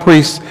high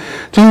priest,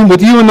 to whom with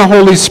you and the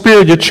Holy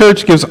Spirit your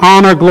church gives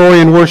honor,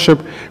 glory, and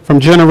worship from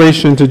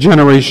generation to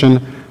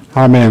generation.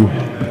 Amen.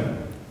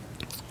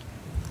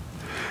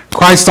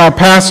 Christ our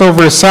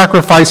Passover is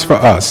sacrificed for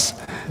us.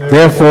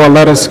 Therefore,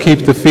 let us keep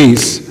the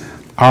feast.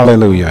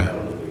 Alleluia.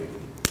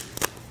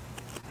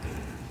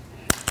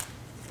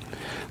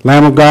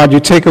 Lamb of God, you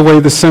take away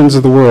the sins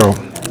of the world.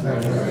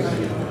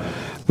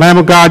 Lamb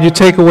of God, you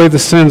take away the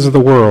sins of the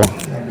world.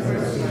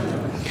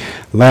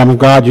 Lamb of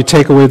God, you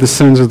take away the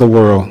sins of the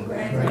world.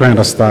 Grant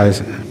us thy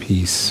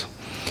peace.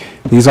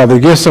 These are the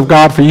gifts of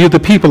God for you, the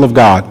people of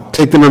God.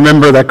 Take them,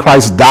 remember that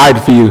Christ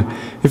died for you,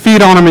 and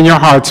feed on them in your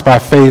hearts by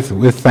faith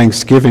with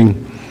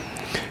thanksgiving.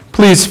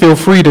 Please feel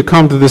free to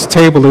come to this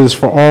table. It is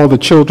for all the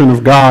children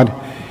of God.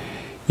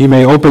 You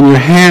may open your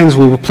hands.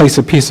 We will place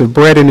a piece of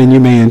bread in, and you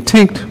may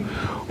intinct,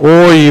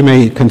 or you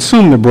may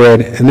consume the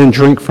bread and then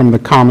drink from the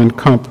common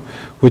cup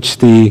which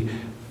the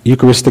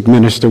Eucharistic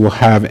minister will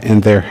have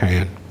in their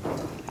hand.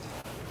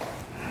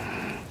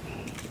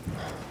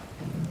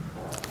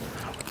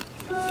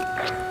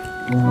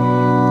 The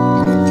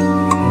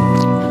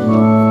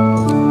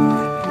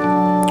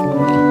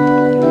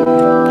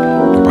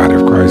body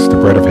of Christ, the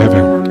bread of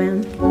heaven.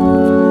 Amen.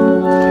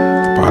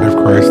 The body of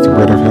Christ, the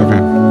bread of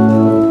heaven.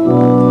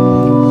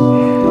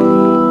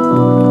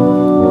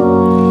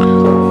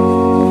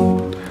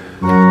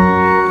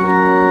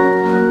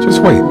 Just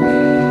wait.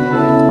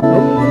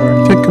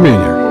 Take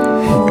communion.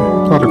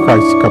 Blood of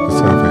Christ, the cup of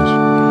salvation.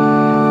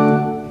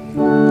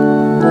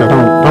 Yeah,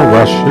 don't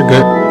rush. You're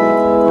good.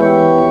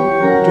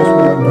 Just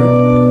one bread.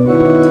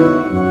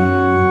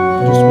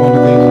 Just one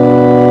of these.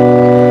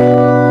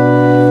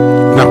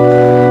 No.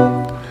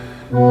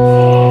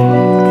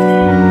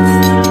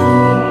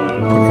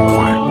 Put more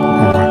wine.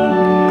 More wine.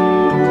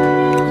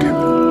 Okay.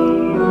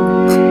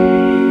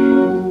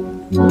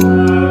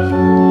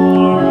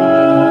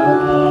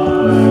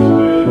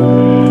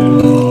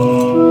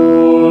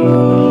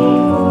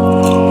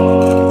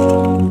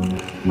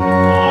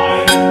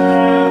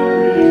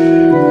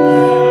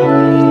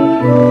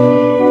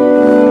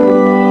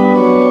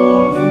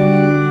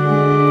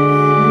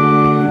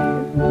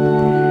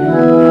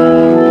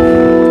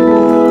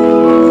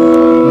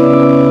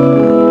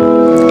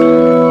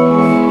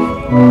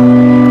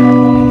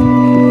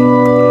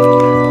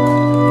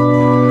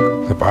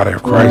 The body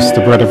of Christ,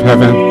 the bread of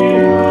heaven.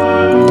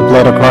 The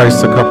blood of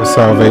Christ, the cup of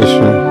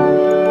salvation.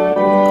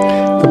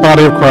 The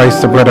body of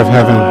Christ, the bread of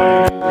heaven.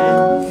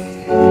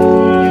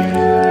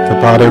 The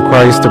body of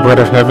Christ, the bread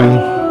of heaven.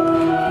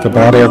 The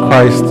body of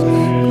Christ,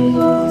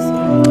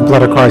 the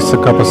blood of Christ, the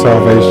cup of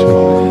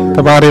salvation.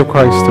 The body of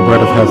Christ, the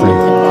bread of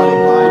heaven.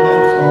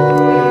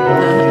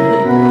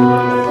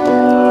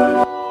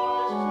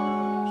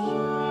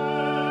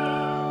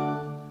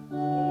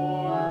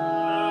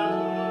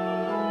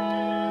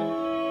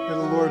 May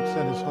the Lord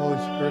send his Holy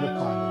Spirit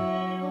upon you.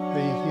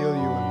 May he heal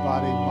you in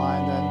body,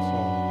 mind, and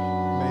soul.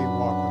 May he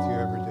walk with you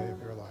every day of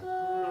your life.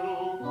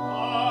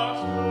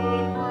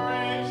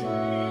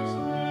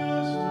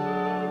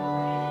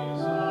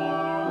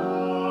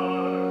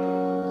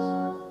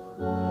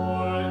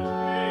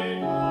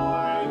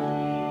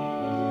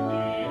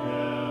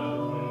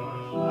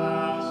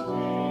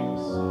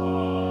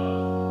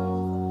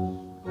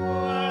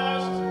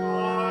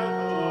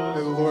 May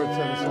the Lord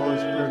send his Holy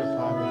Spirit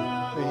upon you.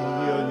 May he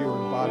heal you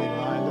in body,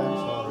 mind, and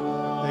soul.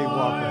 May he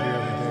walk with you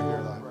every day of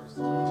your life.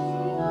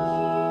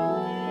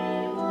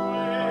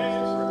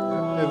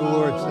 May the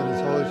Lord send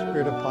his Holy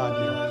Spirit upon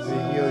you. May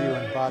he heal you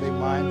in body,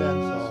 mind,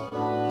 and soul.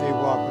 May he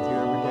walk with you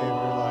every day of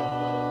your life.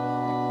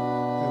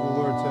 May the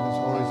Lord send his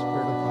Holy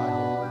Spirit upon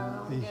you.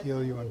 May he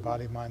heal you in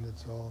body, mind, and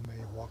soul. May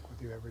he walk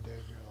with you every day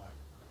of your life.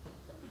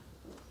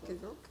 Is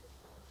it okay?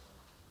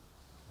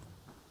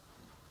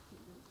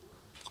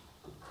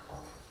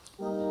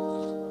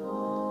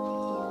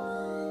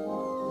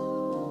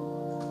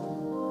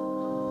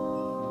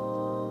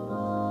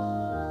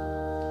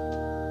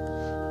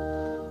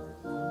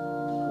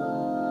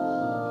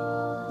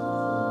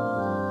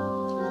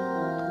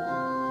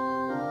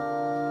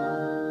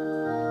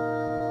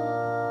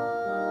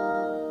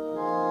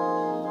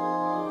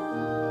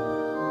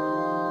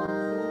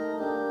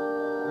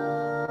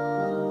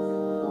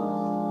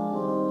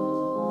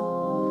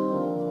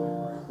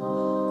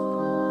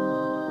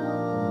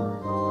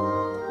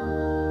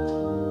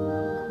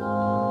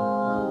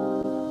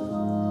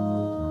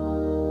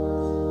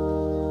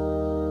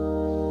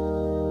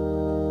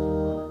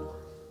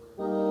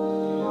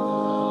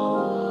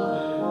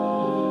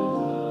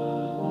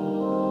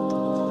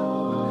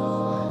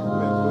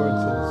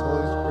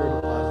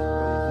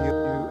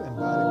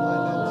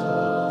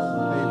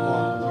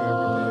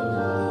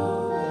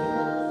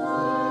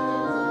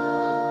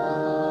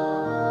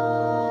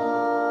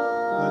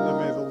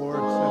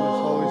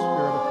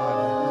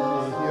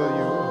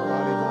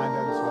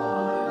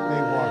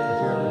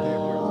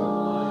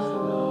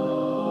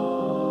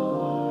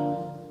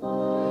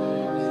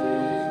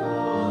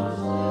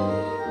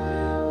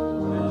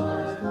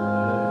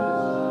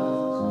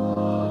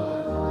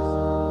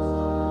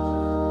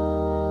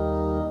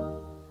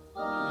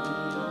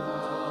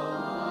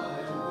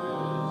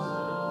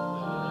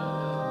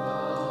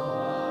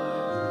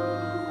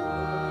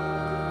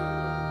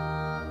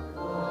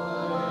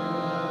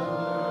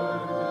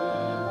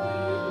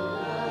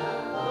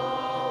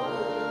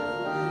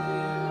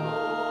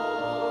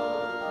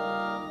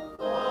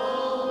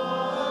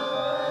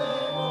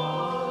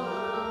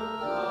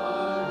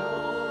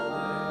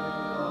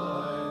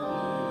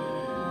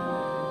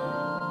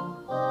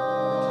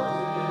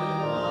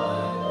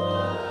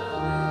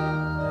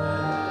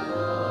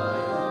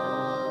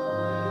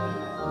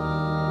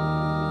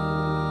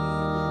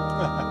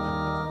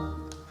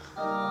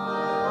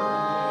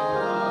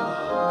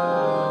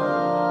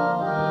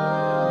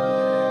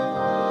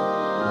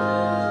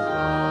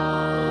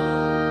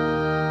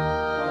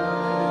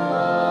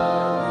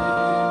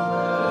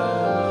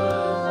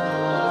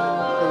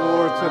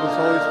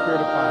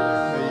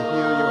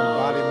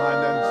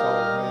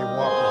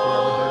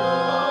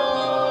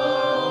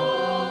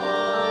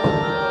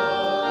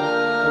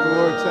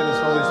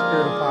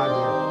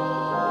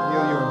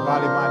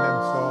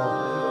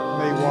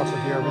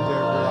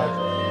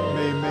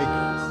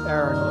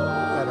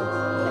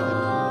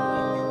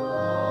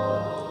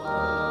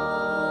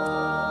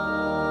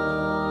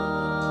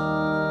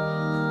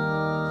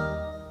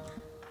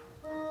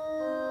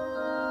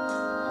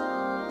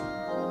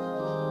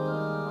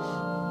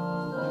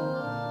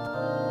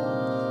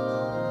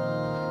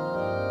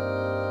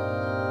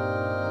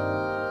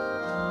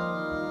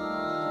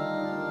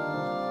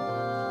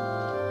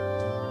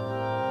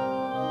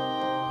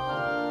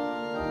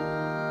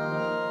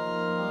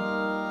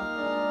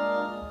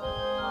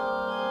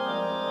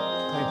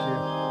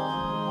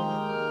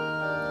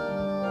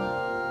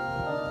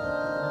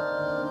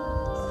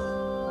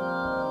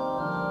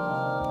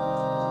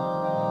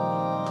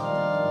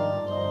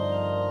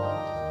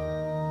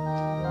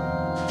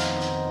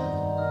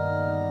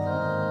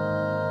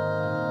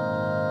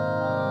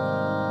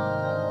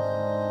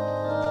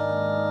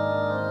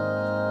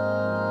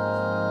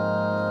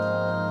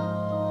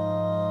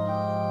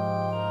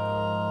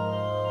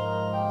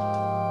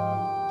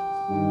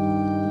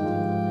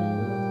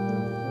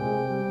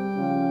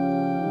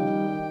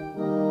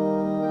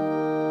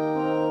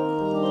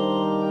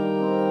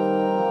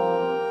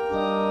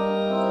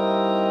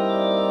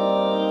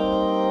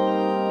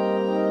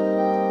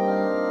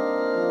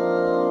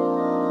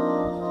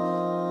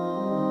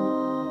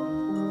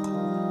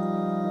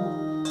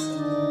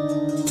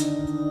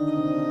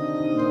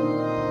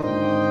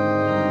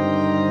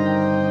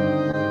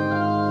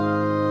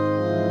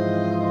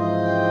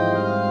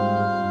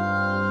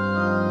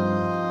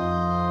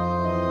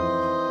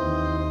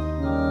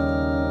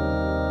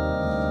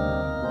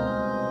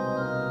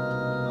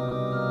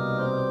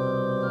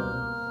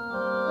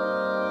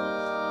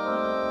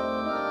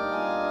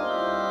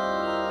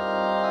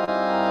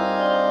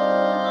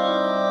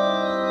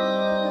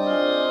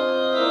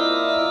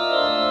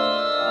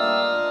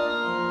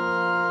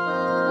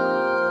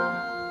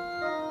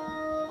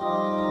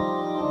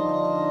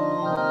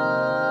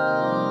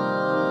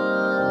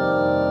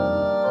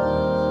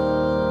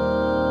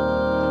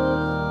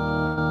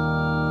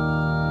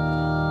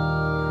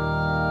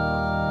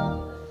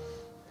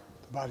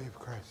 body of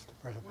Christ, the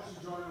bread of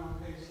life. Join on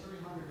page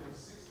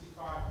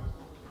 365 of the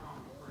Book of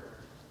Common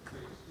Prayer.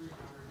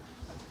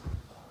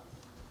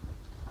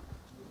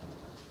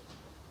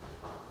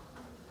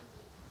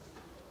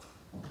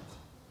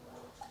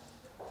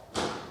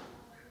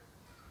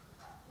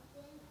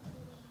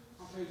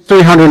 Page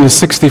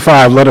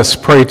 365, let us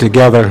pray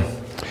together.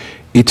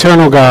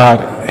 Eternal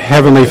God,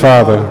 Heavenly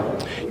Father,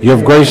 you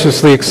have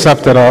graciously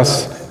accepted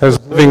us as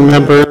living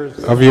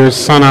members of your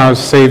Son, our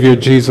Savior,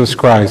 Jesus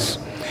Christ.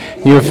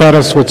 You have fed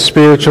us with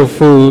spiritual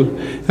food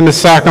in the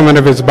sacrament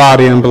of his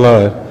body and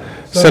blood.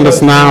 Send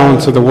us now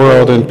into the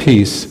world in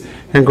peace,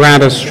 and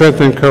grant us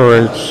strength and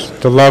courage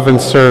to love and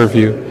serve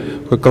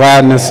you with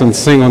gladness and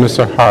singleness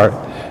of heart,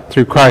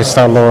 through Christ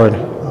our Lord.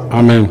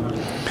 Amen.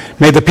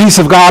 May the peace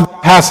of God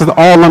that passeth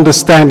all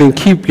understanding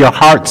keep your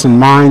hearts and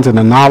minds in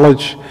the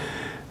knowledge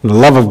and the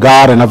love of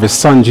God and of his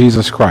Son,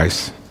 Jesus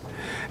Christ.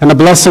 And the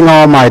blessing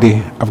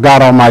Almighty of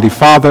God Almighty,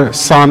 Father,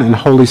 Son, and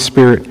Holy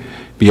Spirit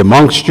be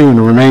amongst you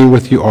and remain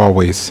with you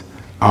always.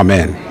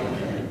 Amen.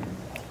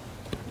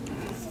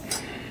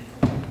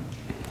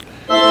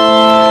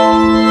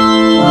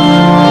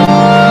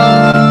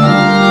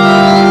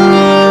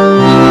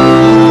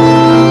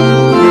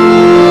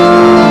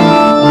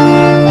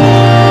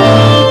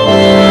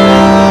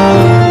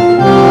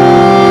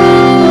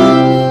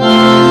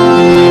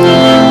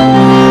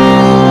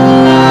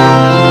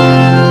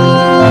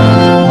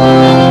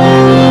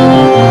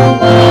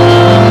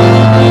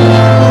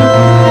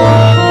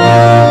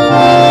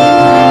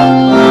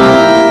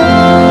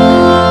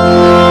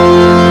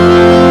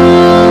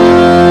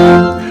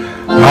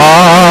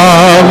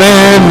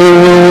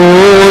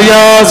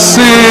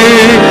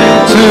 Sing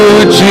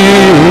to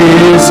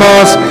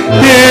Jesus,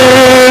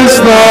 is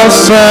the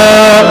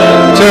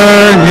scepter,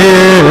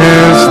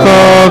 is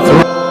the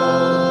throne.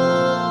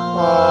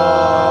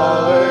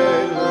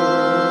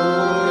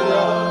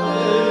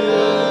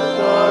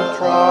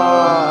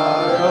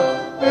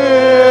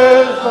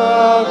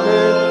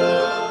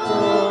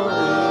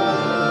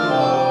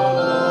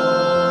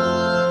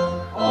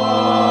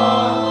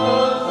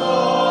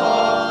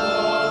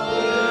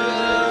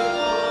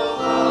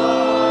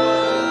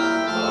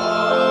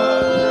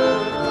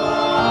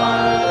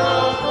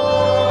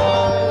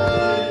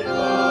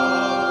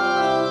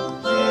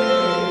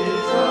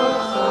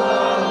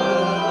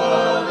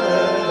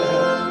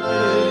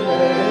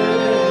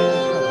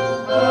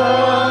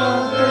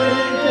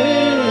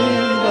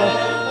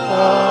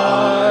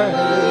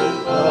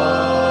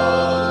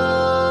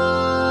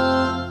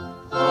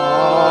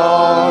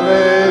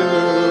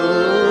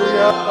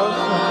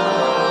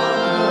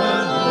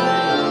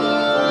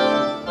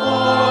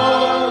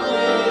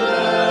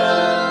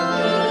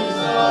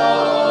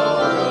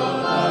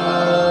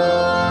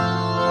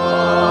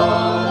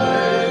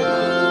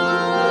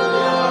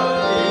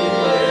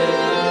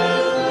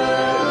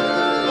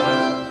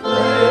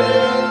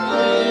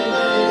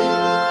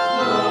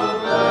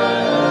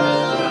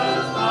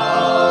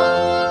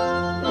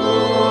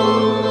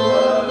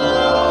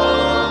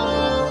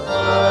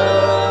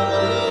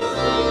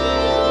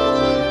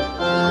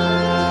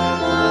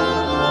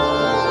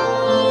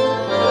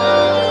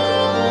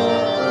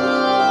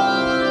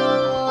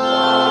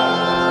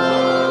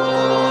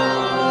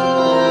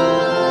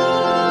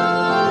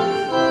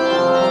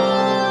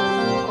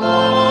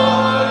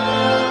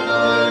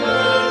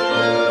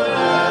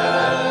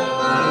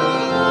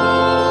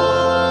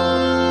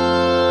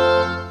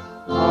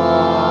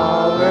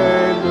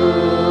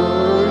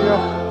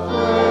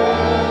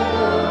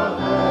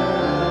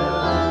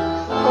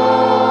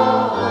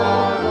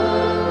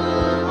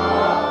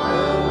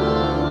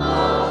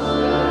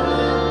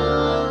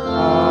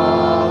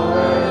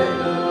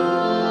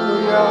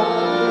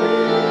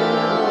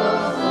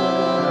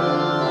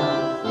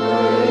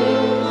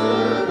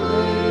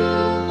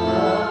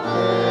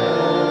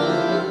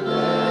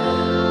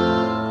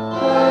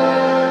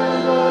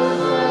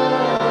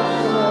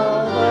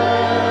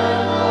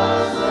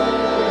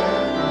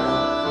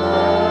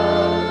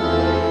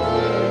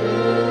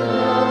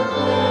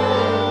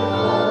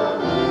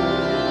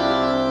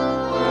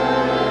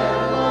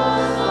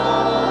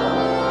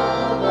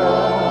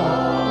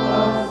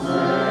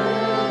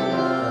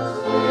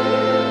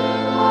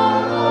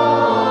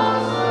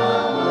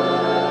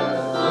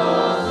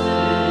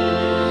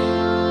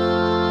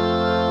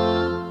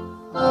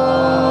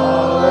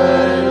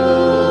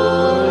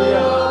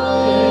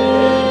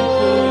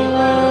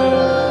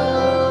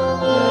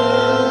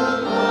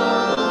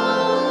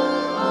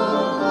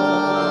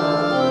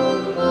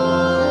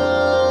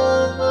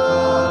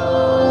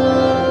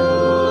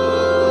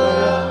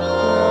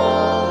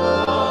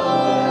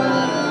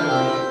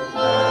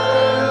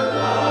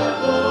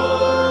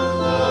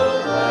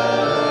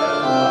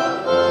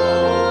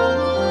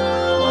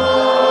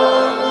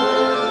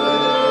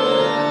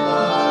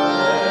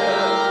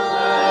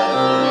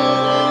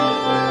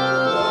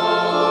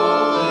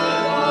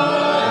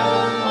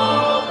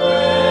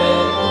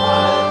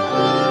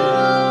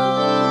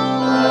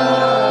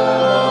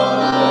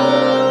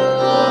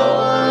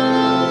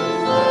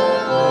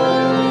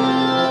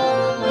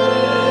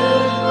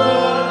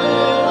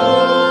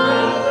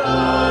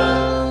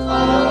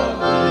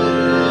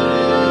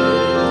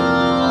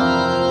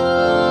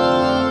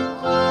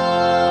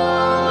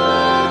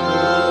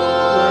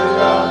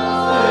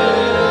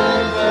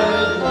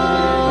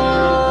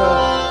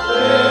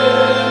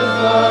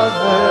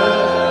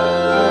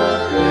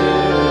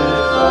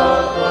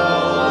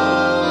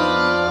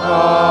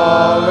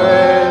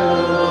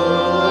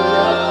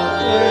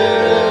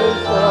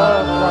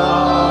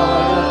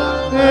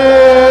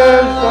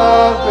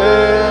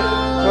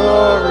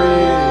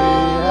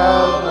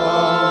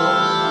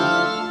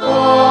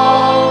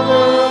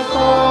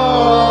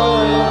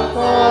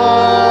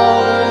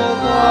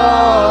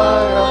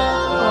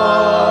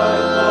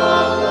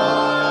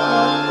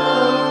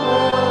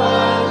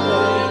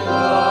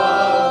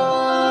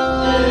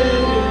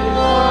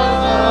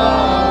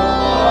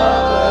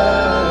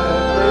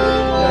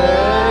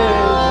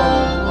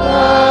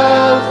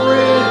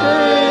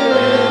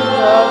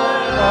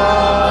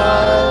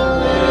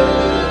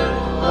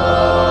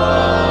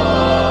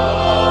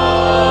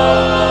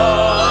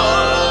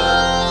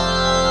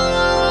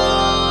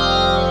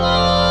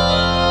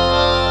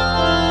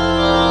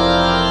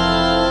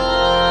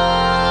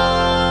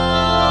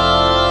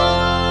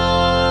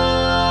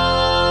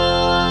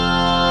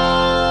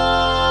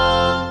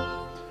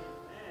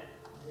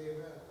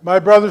 My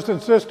brothers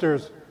and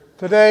sisters,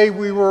 today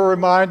we were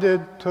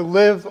reminded to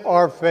live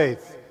our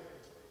faith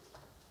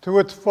to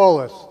its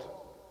fullest.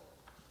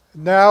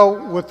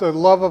 Now, with the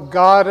love of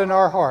God in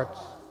our hearts,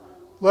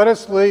 let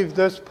us leave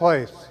this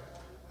place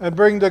and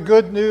bring the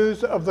good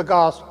news of the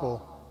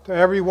gospel to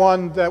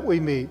everyone that we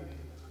meet.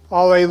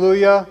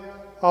 Alleluia,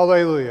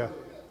 alleluia.